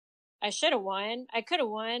fourth. I should have won. I could have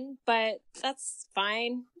won, but that's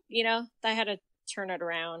fine. You know, I had to turn it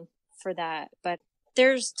around for that. But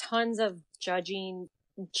there's tons of judging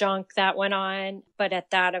junk that went on. But at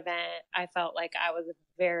that event, I felt like I was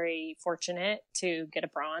very fortunate to get a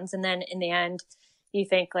bronze. And then in the end, you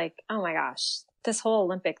think like, oh my gosh, this whole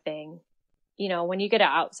Olympic thing, you know, when you get an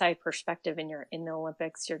outside perspective and you're in the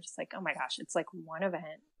Olympics, you're just like, oh my gosh, it's like one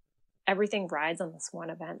event. Everything rides on this one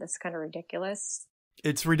event. That's kind of ridiculous.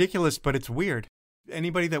 It's ridiculous, but it's weird.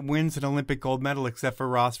 Anybody that wins an Olympic gold medal, except for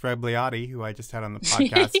Ross Rebliati, who I just had on the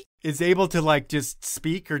podcast, is able to like just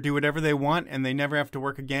speak or do whatever they want, and they never have to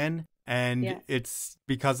work again. And it's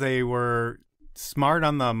because they were smart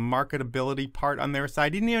on the marketability part on their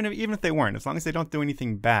side, even if they weren't. As long as they don't do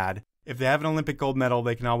anything bad, if they have an Olympic gold medal,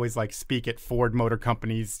 they can always like speak at Ford Motor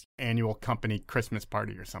Company's annual company Christmas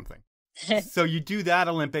party or something. So you do that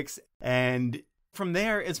Olympics, and from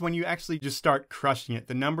there is when you actually just start crushing it.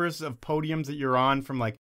 The numbers of podiums that you're on from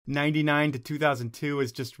like 99 to 2002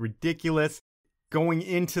 is just ridiculous. Going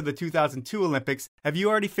into the 2002 Olympics, have you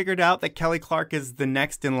already figured out that Kelly Clark is the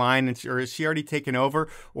next in line, or is she already taken over,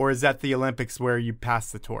 or is that the Olympics where you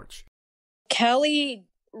pass the torch? Kelly,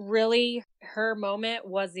 really, her moment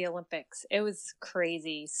was the Olympics. It was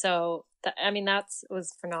crazy. So, that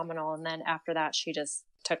was phenomenal. And then after that, she just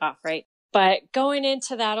took off, right? But going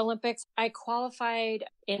into that Olympics, I qualified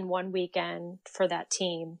in one weekend for that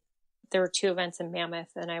team. There were 2 events in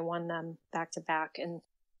Mammoth, and I won them back to back. And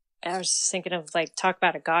I was just thinking of like, talk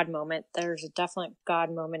about a God moment. There's a definite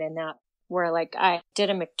God moment in that where like I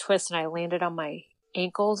did a McTwist and I landed on my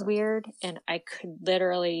ankles weird, and I could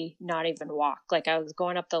literally not even walk. Like I was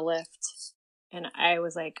going up the lift and I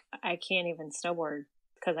was like, I can't even snowboard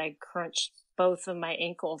because I crunched both of my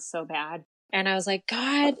ankles so bad. And I was like,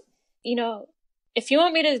 God, you know, if you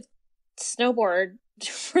want me to snowboard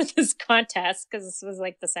for this contest, because this was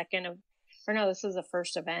like this was the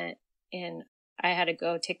first event, and I had to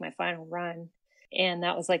go take my final run. And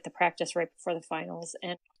that was like the practice right before the finals.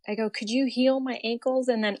 And I go, could you heal my ankles?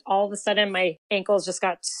 And then all of a sudden my ankles just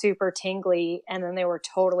got super tingly, and then they were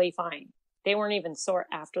totally fine. They weren't even sore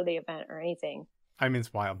after the event or anything. I mean,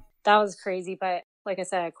 it's wild. That was crazy. But like I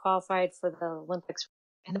said, I qualified for the Olympics.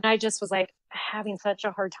 And then I just was like having such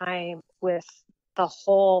a hard time with the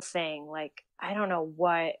whole thing. Like, I don't know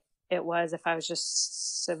what it was, if I was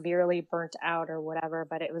just severely burnt out or whatever,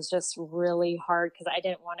 but it was just really hard because I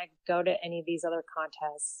didn't want to go to any of these other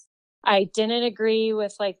contests. I didn't agree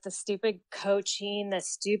with like the stupid coaching,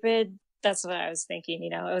 that's what I was thinking,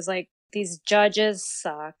 you know, it was like, these judges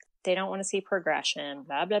suck. They don't want to see progression,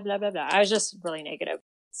 blah, blah, blah, blah, blah. I was just really negative.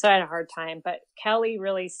 So I had a hard time, but Kelly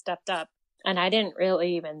really stepped up. And I didn't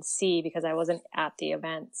really even see because I wasn't at the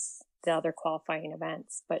events, the other qualifying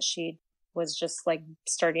events, but she was just like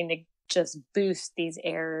starting to just boost these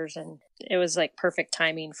airs, and it was like perfect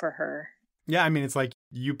timing for her. Yeah, I mean, it's like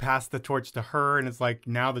you passed the torch to her, and it's like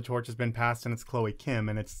now the torch has been passed and it's Chloe Kim,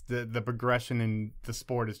 and it's the progression in the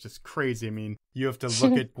sport is just crazy. I mean, you have to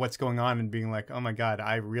look at what's going on and being like, oh my God,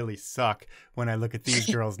 I really suck when I look at these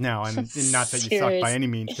girls now. And not that you suck by any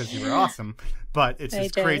means, because you were awesome, but it's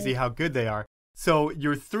just crazy how good they are. So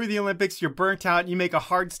you're through the Olympics, you're burnt out, you make a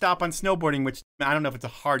hard stop on snowboarding, which I don't know if it's a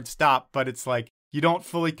hard stop, but it's like you don't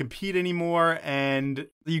fully compete anymore, and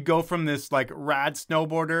you go from this like rad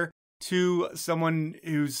snowboarder to someone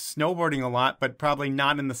who's snowboarding a lot, but probably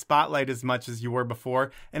not in the spotlight as much as you were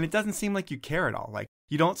before. And it doesn't seem like you care at all. Like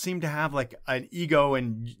you don't seem to have like an ego,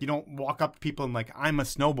 and you don't walk up to people and like, I'm a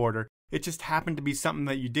snowboarder. It just happened to be something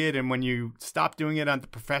that you did. And when you stopped doing it on the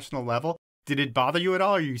professional level, did it bother you at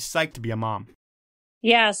all? Or are you psyched to be a mom?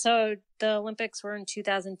 Yeah. So the Olympics were in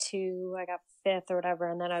 2002. I got 5th or whatever.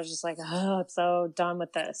 And then I was just like, oh, I'm so done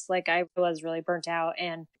with this. Like I was really burnt out.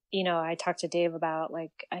 And you know, I talked to Dave about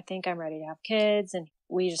like, I think I'm ready to have kids. And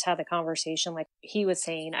we just had the conversation. Like he was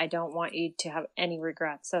saying, I don't want you to have any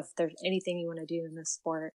regrets. So if there's anything you want to do in this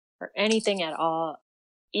sport or anything at all,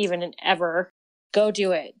 even and ever, go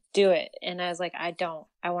do it. Do it. And I was like, I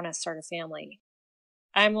want to start a family.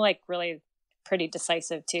 I'm like really pretty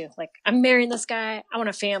decisive too. Like I'm marrying this guy. I want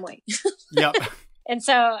a family. Yep. And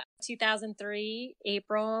so 2003,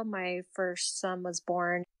 April, my first son was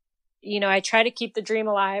born. I try to keep the dream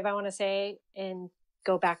alive, I want to say, and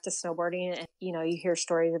go back to snowboarding. And, you hear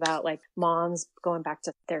stories about like moms going back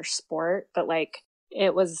to their sport, but like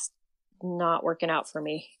it was not working out for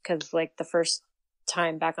me because like the first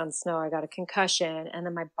time back on snow, I got a concussion and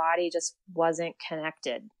then my body just wasn't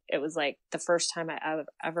connected. It was like the first time I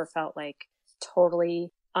ever felt like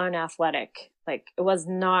totally unathletic. Like it was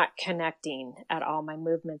not connecting at all, my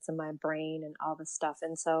movements and my brain and all this stuff.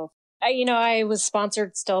 And so I was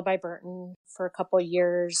sponsored still by Burton for a couple of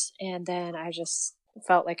years. And then I just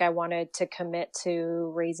felt like I wanted to commit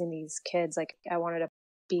to raising these kids. Like I wanted to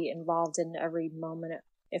be involved in every moment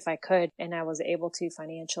if I could. And I was able to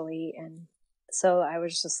financially. And so I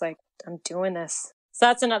was just like, I'm doing this. So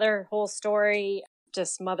that's another whole story,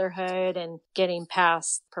 just motherhood and getting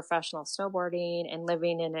past professional snowboarding and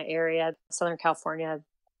living in an area, Southern California.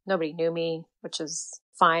 Nobody knew me, which is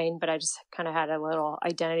fine, but I just kind of had a little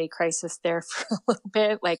identity crisis there for a little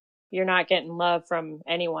bit. Like you're not getting love from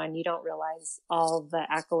anyone. You don't realize all the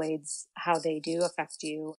accolades, how they do affect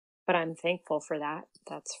you. But I'm thankful for that.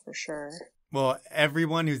 That's for sure. Well,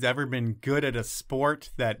 everyone who's ever been good at a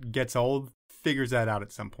sport that gets old figures that out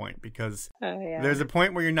at some point, because there's a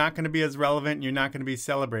point where you're not going to be as relevant, you're not going to be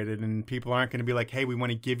celebrated, and people aren't going to be like, hey, we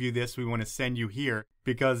want to give you this, we want to send you here,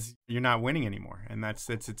 because you're not winning anymore. And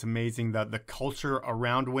it's amazing the culture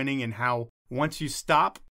around winning and how once you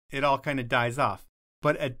stop, it all kind of dies off.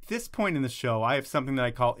 But at this point in the show, I have something that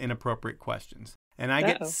I call inappropriate questions. And I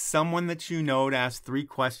get someone that you know to ask 3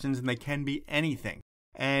 questions, and they can be anything.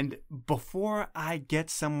 And before I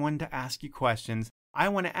get someone to ask you questions, I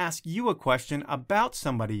want to ask you a question about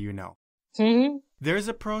somebody you know. Mm-hmm. There's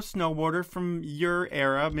a pro snowboarder from your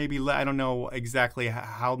era, maybe, I don't know exactly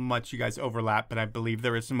how much you guys overlap, but I believe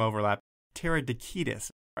there is some overlap. Tara Dikitis.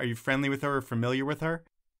 Are you friendly with her or familiar with her?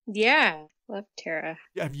 Yeah, love Tara.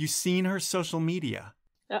 Have you seen her social media?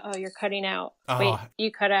 Uh-oh, you're cutting out. Wait, you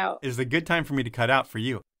cut out. It's a good time for me to cut out for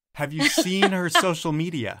you. Have you seen her social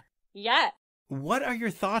media? Yeah. What are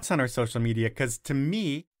your thoughts on her social media? Because to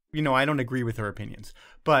me, I don't agree with her opinions,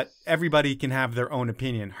 but everybody can have their own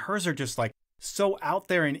opinion. Hers are just like so out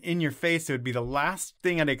there and in your face. It would be the last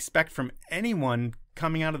thing I'd expect from anyone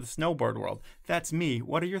coming out of the snowboard world. That's me.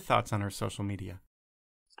 What are your thoughts on her social media?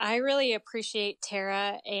 I really appreciate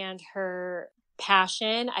Tara and her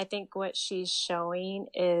passion. I think what she's showing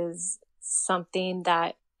is something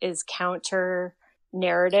that is counter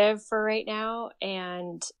narrative for right now.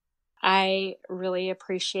 And I really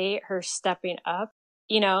appreciate her stepping up,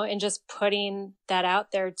 and just putting that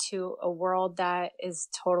out there to a world that is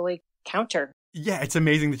totally counter. Yeah, it's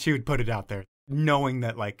amazing that she would put it out there, knowing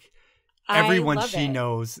that like everyone she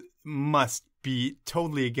knows must be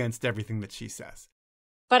totally against everything that she says.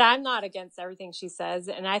 But I'm not against everything she says.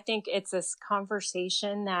 And I think it's this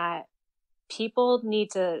conversation that people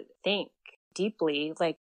need to think deeply.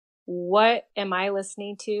 Like, what am I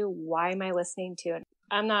listening to? Why am I listening to it?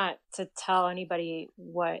 I'm not to tell anybody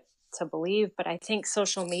what to believe, but I think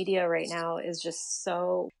social media right now is just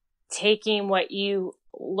so taking what you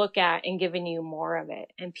look at and giving you more of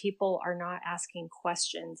it. And people are not asking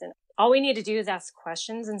questions. And all we need to do is ask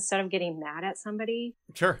questions instead of getting mad at somebody.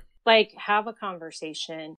 Sure. Like, have a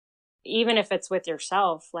conversation, even if it's with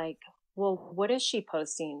yourself. Like, well, what is she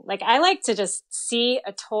posting? Like, I like to just see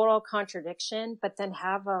a total contradiction, but then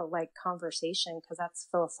have a conversation, because that's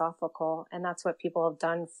philosophical. And that's what people have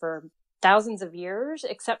done for thousands of years,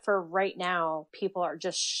 except for right now, people are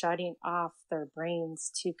just shutting off their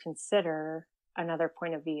brains to consider another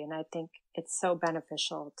point of view. And I think it's so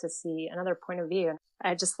beneficial to see another point of view. And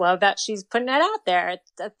I just love that she's putting that out there.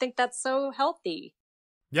 I think that's so healthy.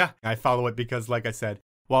 Yeah, I follow it because, like I said,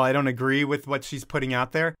 while I don't agree with what she's putting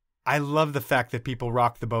out there, I love the fact that people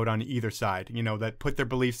rock the boat on either side, that put their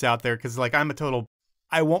beliefs out there. Because,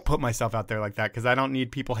 I won't put myself out there like that, because I don't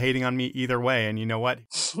need people hating on me either way. And you know what?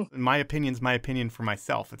 My opinion's my opinion for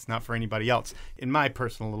myself. It's not for anybody else in my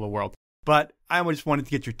personal little world. But I just wanted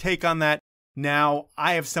to get your take on that. Now,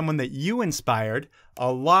 I have someone that you inspired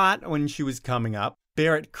a lot when she was coming up,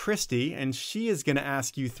 Barrett Christie, and she is going to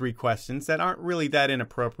ask you 3 questions that aren't really that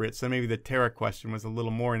inappropriate. So maybe the Tara question was a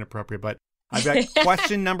little more inappropriate, but I've got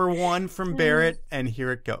question number 1 from Barrett, and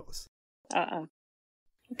here it goes.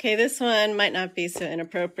 Okay, this one might not be so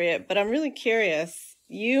inappropriate, but I'm really curious.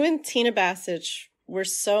 You and Tina Bassich were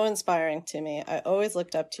so inspiring to me. I always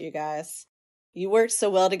looked up to you guys. You worked so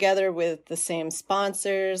well together with the same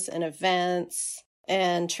sponsors and events,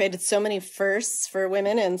 and traded so many firsts for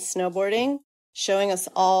women in snowboarding, showing us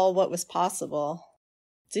all what was possible.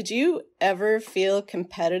 Did you ever feel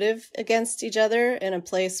competitive against each other in a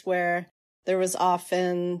place where there was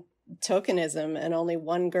often tokenism and only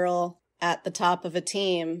one girl at the top of a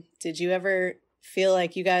team, did you ever feel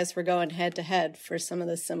like you guys were going head to head for some of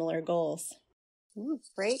the similar goals? Ooh,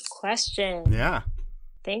 great question. Yeah.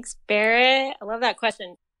 Thanks, Barrett. I love that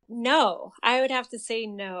question. No, I would have to say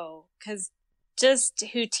no, because just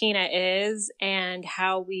who Tina is and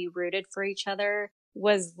how we rooted for each other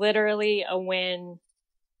was literally a win.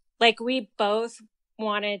 Like, we both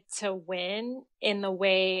wanted to win in the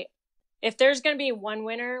way, if there's going to be one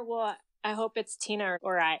winner, well, I hope it's Tina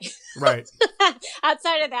or I. Right.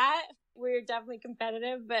 Outside of that, we were definitely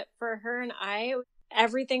competitive, but for her and I,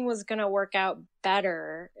 everything was going to work out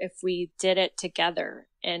better if we did it together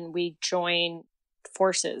and we joined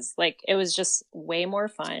forces. Like, it was just way more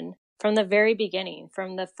fun from the very beginning.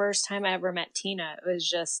 From the first time I ever met Tina, it was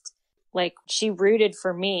just like she rooted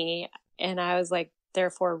for me and I was like,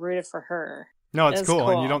 therefore rooted for her. No, it's cool.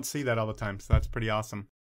 And you don't see that all the time. So that's pretty awesome.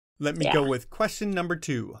 Let me go with question number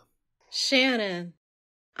 2. Shannon,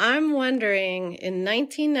 I'm wondering, in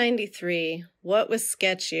 1993, what was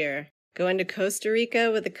sketchier? Going to Costa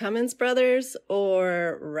Rica with the Cummins brothers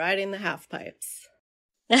or riding the halfpipes?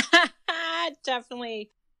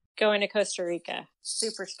 Definitely going to Costa Rica.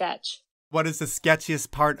 Super sketch. What is the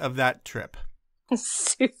sketchiest part of that trip?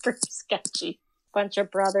 Super sketchy. Bunch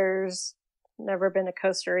of brothers. Never been to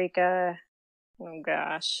Costa Rica. Oh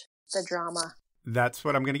gosh. The drama. That's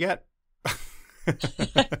what I'm going to get.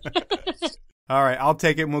 All right, I'll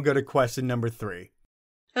take it and we'll go to question number 3.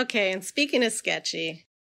 Okay, and speaking of sketchy,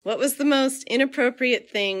 what was the most inappropriate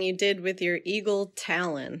thing you did with your Eagle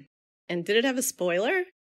Talon? And did it have a spoiler?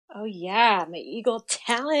 Oh yeah, my Eagle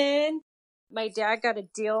Talon. My dad got a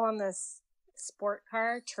deal on this sport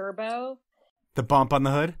car, turbo. The bump on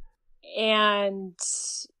the hood? And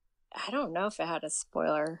I don't know if it had a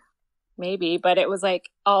spoiler. Maybe, but it was like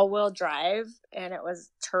all-wheel drive and it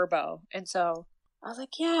was turbo. And so I was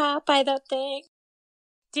like, yeah, I'll buy that thing.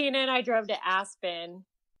 Tina and I drove to Aspen.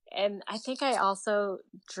 And I think I also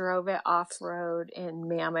drove it off-road in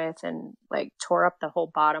Mammoth and like tore up the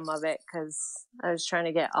whole bottom of it because I was trying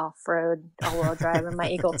to get off-road all-wheel drive in my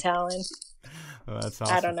Eagle Talon. Oh, that's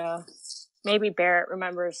awesome. I don't know. Maybe Barrett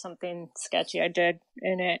remembers something sketchy I did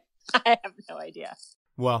in it. I have no idea.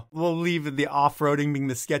 Well, we'll leave the off-roading being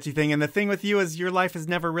the sketchy thing. And the thing with you is your life has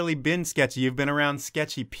never really been sketchy. You've been around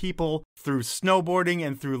sketchy people through snowboarding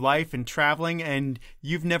and through life and traveling, and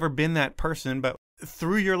you've never been that person. But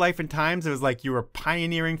through your life and times, it was like you were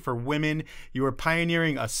pioneering for women. You were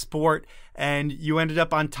pioneering a sport, and you ended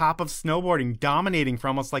up on top of snowboarding, dominating for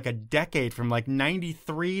almost like a decade, from like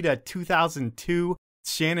 93 to 2002.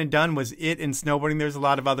 Shannon Dunn was it in snowboarding. There's a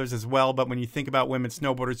lot of others as well, but when you think about women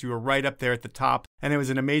snowboarders, you were right up there at the top, and it was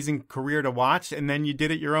an amazing career to watch, and then you did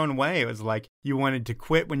it your own way. It was like you wanted to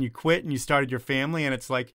quit when you quit, and you started your family, and it's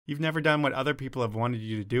like you've never done what other people have wanted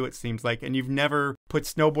you to do, it seems like, and you've never put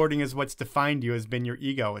snowboarding as what's defined you, has been your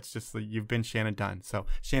ego. It's just like you've been Shannon Dunn. So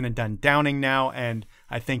Shannon Dunn-Downing now, and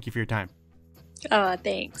I thank you for your time. Oh,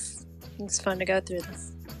 thanks. It's fun to go through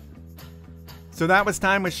this. So that was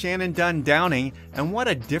time with Shannon Dunn-Downing, and what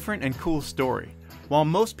a different and cool story. While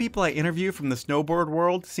most people I interview from the snowboard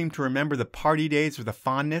world seem to remember the party days with a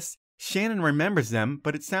fondness, Shannon remembers them,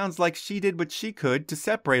 but it sounds like she did what she could to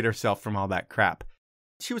separate herself from all that crap.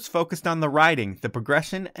 She was focused on the riding, the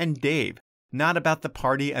progression, and Dave, not about the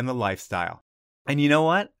party and the lifestyle. And you know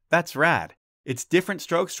what? That's rad. It's different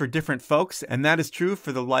strokes for different folks, and that is true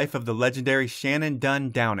for the life of the legendary Shannon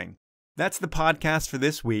Dunn-Downing. That's the podcast for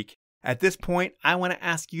this week. At this point, I want to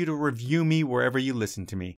ask you to review me wherever you listen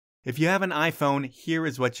to me. If you have an iPhone, here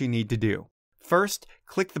is what you need to do. First,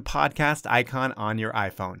 click the podcast icon on your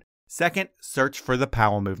iPhone. Second, search for the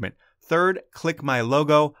Powell Movement. Third, click my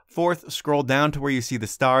logo. Fourth, scroll down to where you see the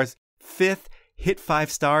stars. Fifth, hit 5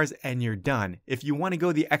 stars and you're done. If you want to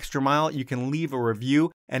go the extra mile, you can leave a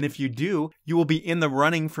review. And if you do, you will be in the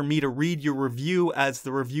running for me to read your review as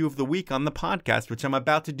the review of the week on the podcast, which I'm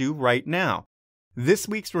about to do right now. This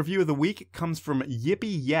week's review of the week comes from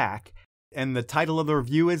Yippee Yak, and the title of the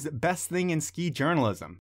review is Best Thing in Ski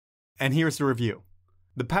Journalism. And here's the review.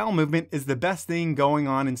 The Powell Movement is the best thing going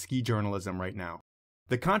on in ski journalism right now.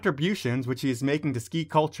 The contributions which he is making to ski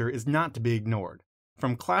culture is not to be ignored.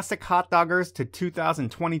 From classic hot doggers to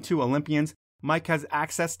 2022 Olympians, Mike has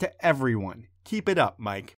access to everyone. Keep it up,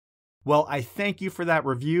 Mike. Well, I thank you for that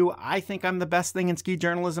review. I think I'm the best thing in ski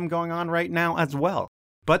journalism going on right now as well.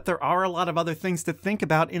 But there are a lot of other things to think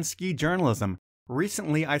about in ski journalism.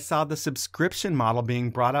 Recently, I saw the subscription model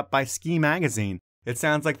being brought up by Ski Magazine. It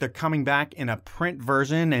sounds like they're coming back in a print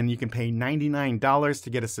version, and you can pay $99 to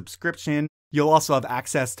get a subscription. You'll also have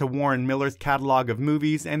access to Warren Miller's catalog of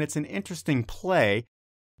movies, and it's an interesting play.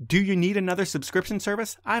 Do you need another subscription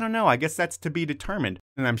service? I don't know. I guess that's to be determined.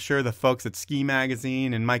 And I'm sure the folks at Ski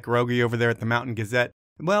Magazine and Mike Rogie over there at the Mountain Gazette,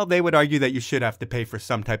 well, they would argue that you should have to pay for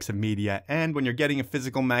some types of media. And when you're getting a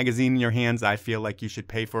physical magazine in your hands, I feel like you should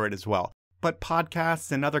pay for it as well. But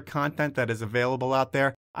podcasts and other content that is available out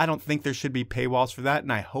there, I don't think there should be paywalls for that,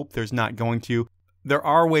 and I hope there's not going to. There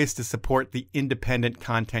are ways to support the independent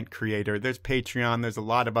content creator. There's Patreon, there's a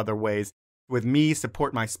lot of other ways. With me,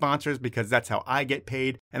 support my sponsors because that's how I get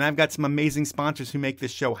paid, and I've got some amazing sponsors who make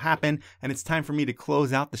this show happen, and it's time for me to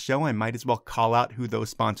close out the show. I might as well call out who those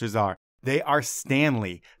sponsors are. They are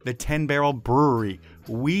Stanley, the 10 Barrel Brewery,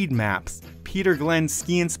 Weed Maps, Peter Glenn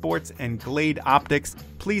Ski and Sports, and Glade Optics.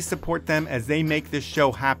 Please support them as they make this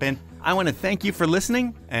show happen. I want to thank you for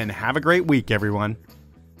listening, and have a great week, everyone.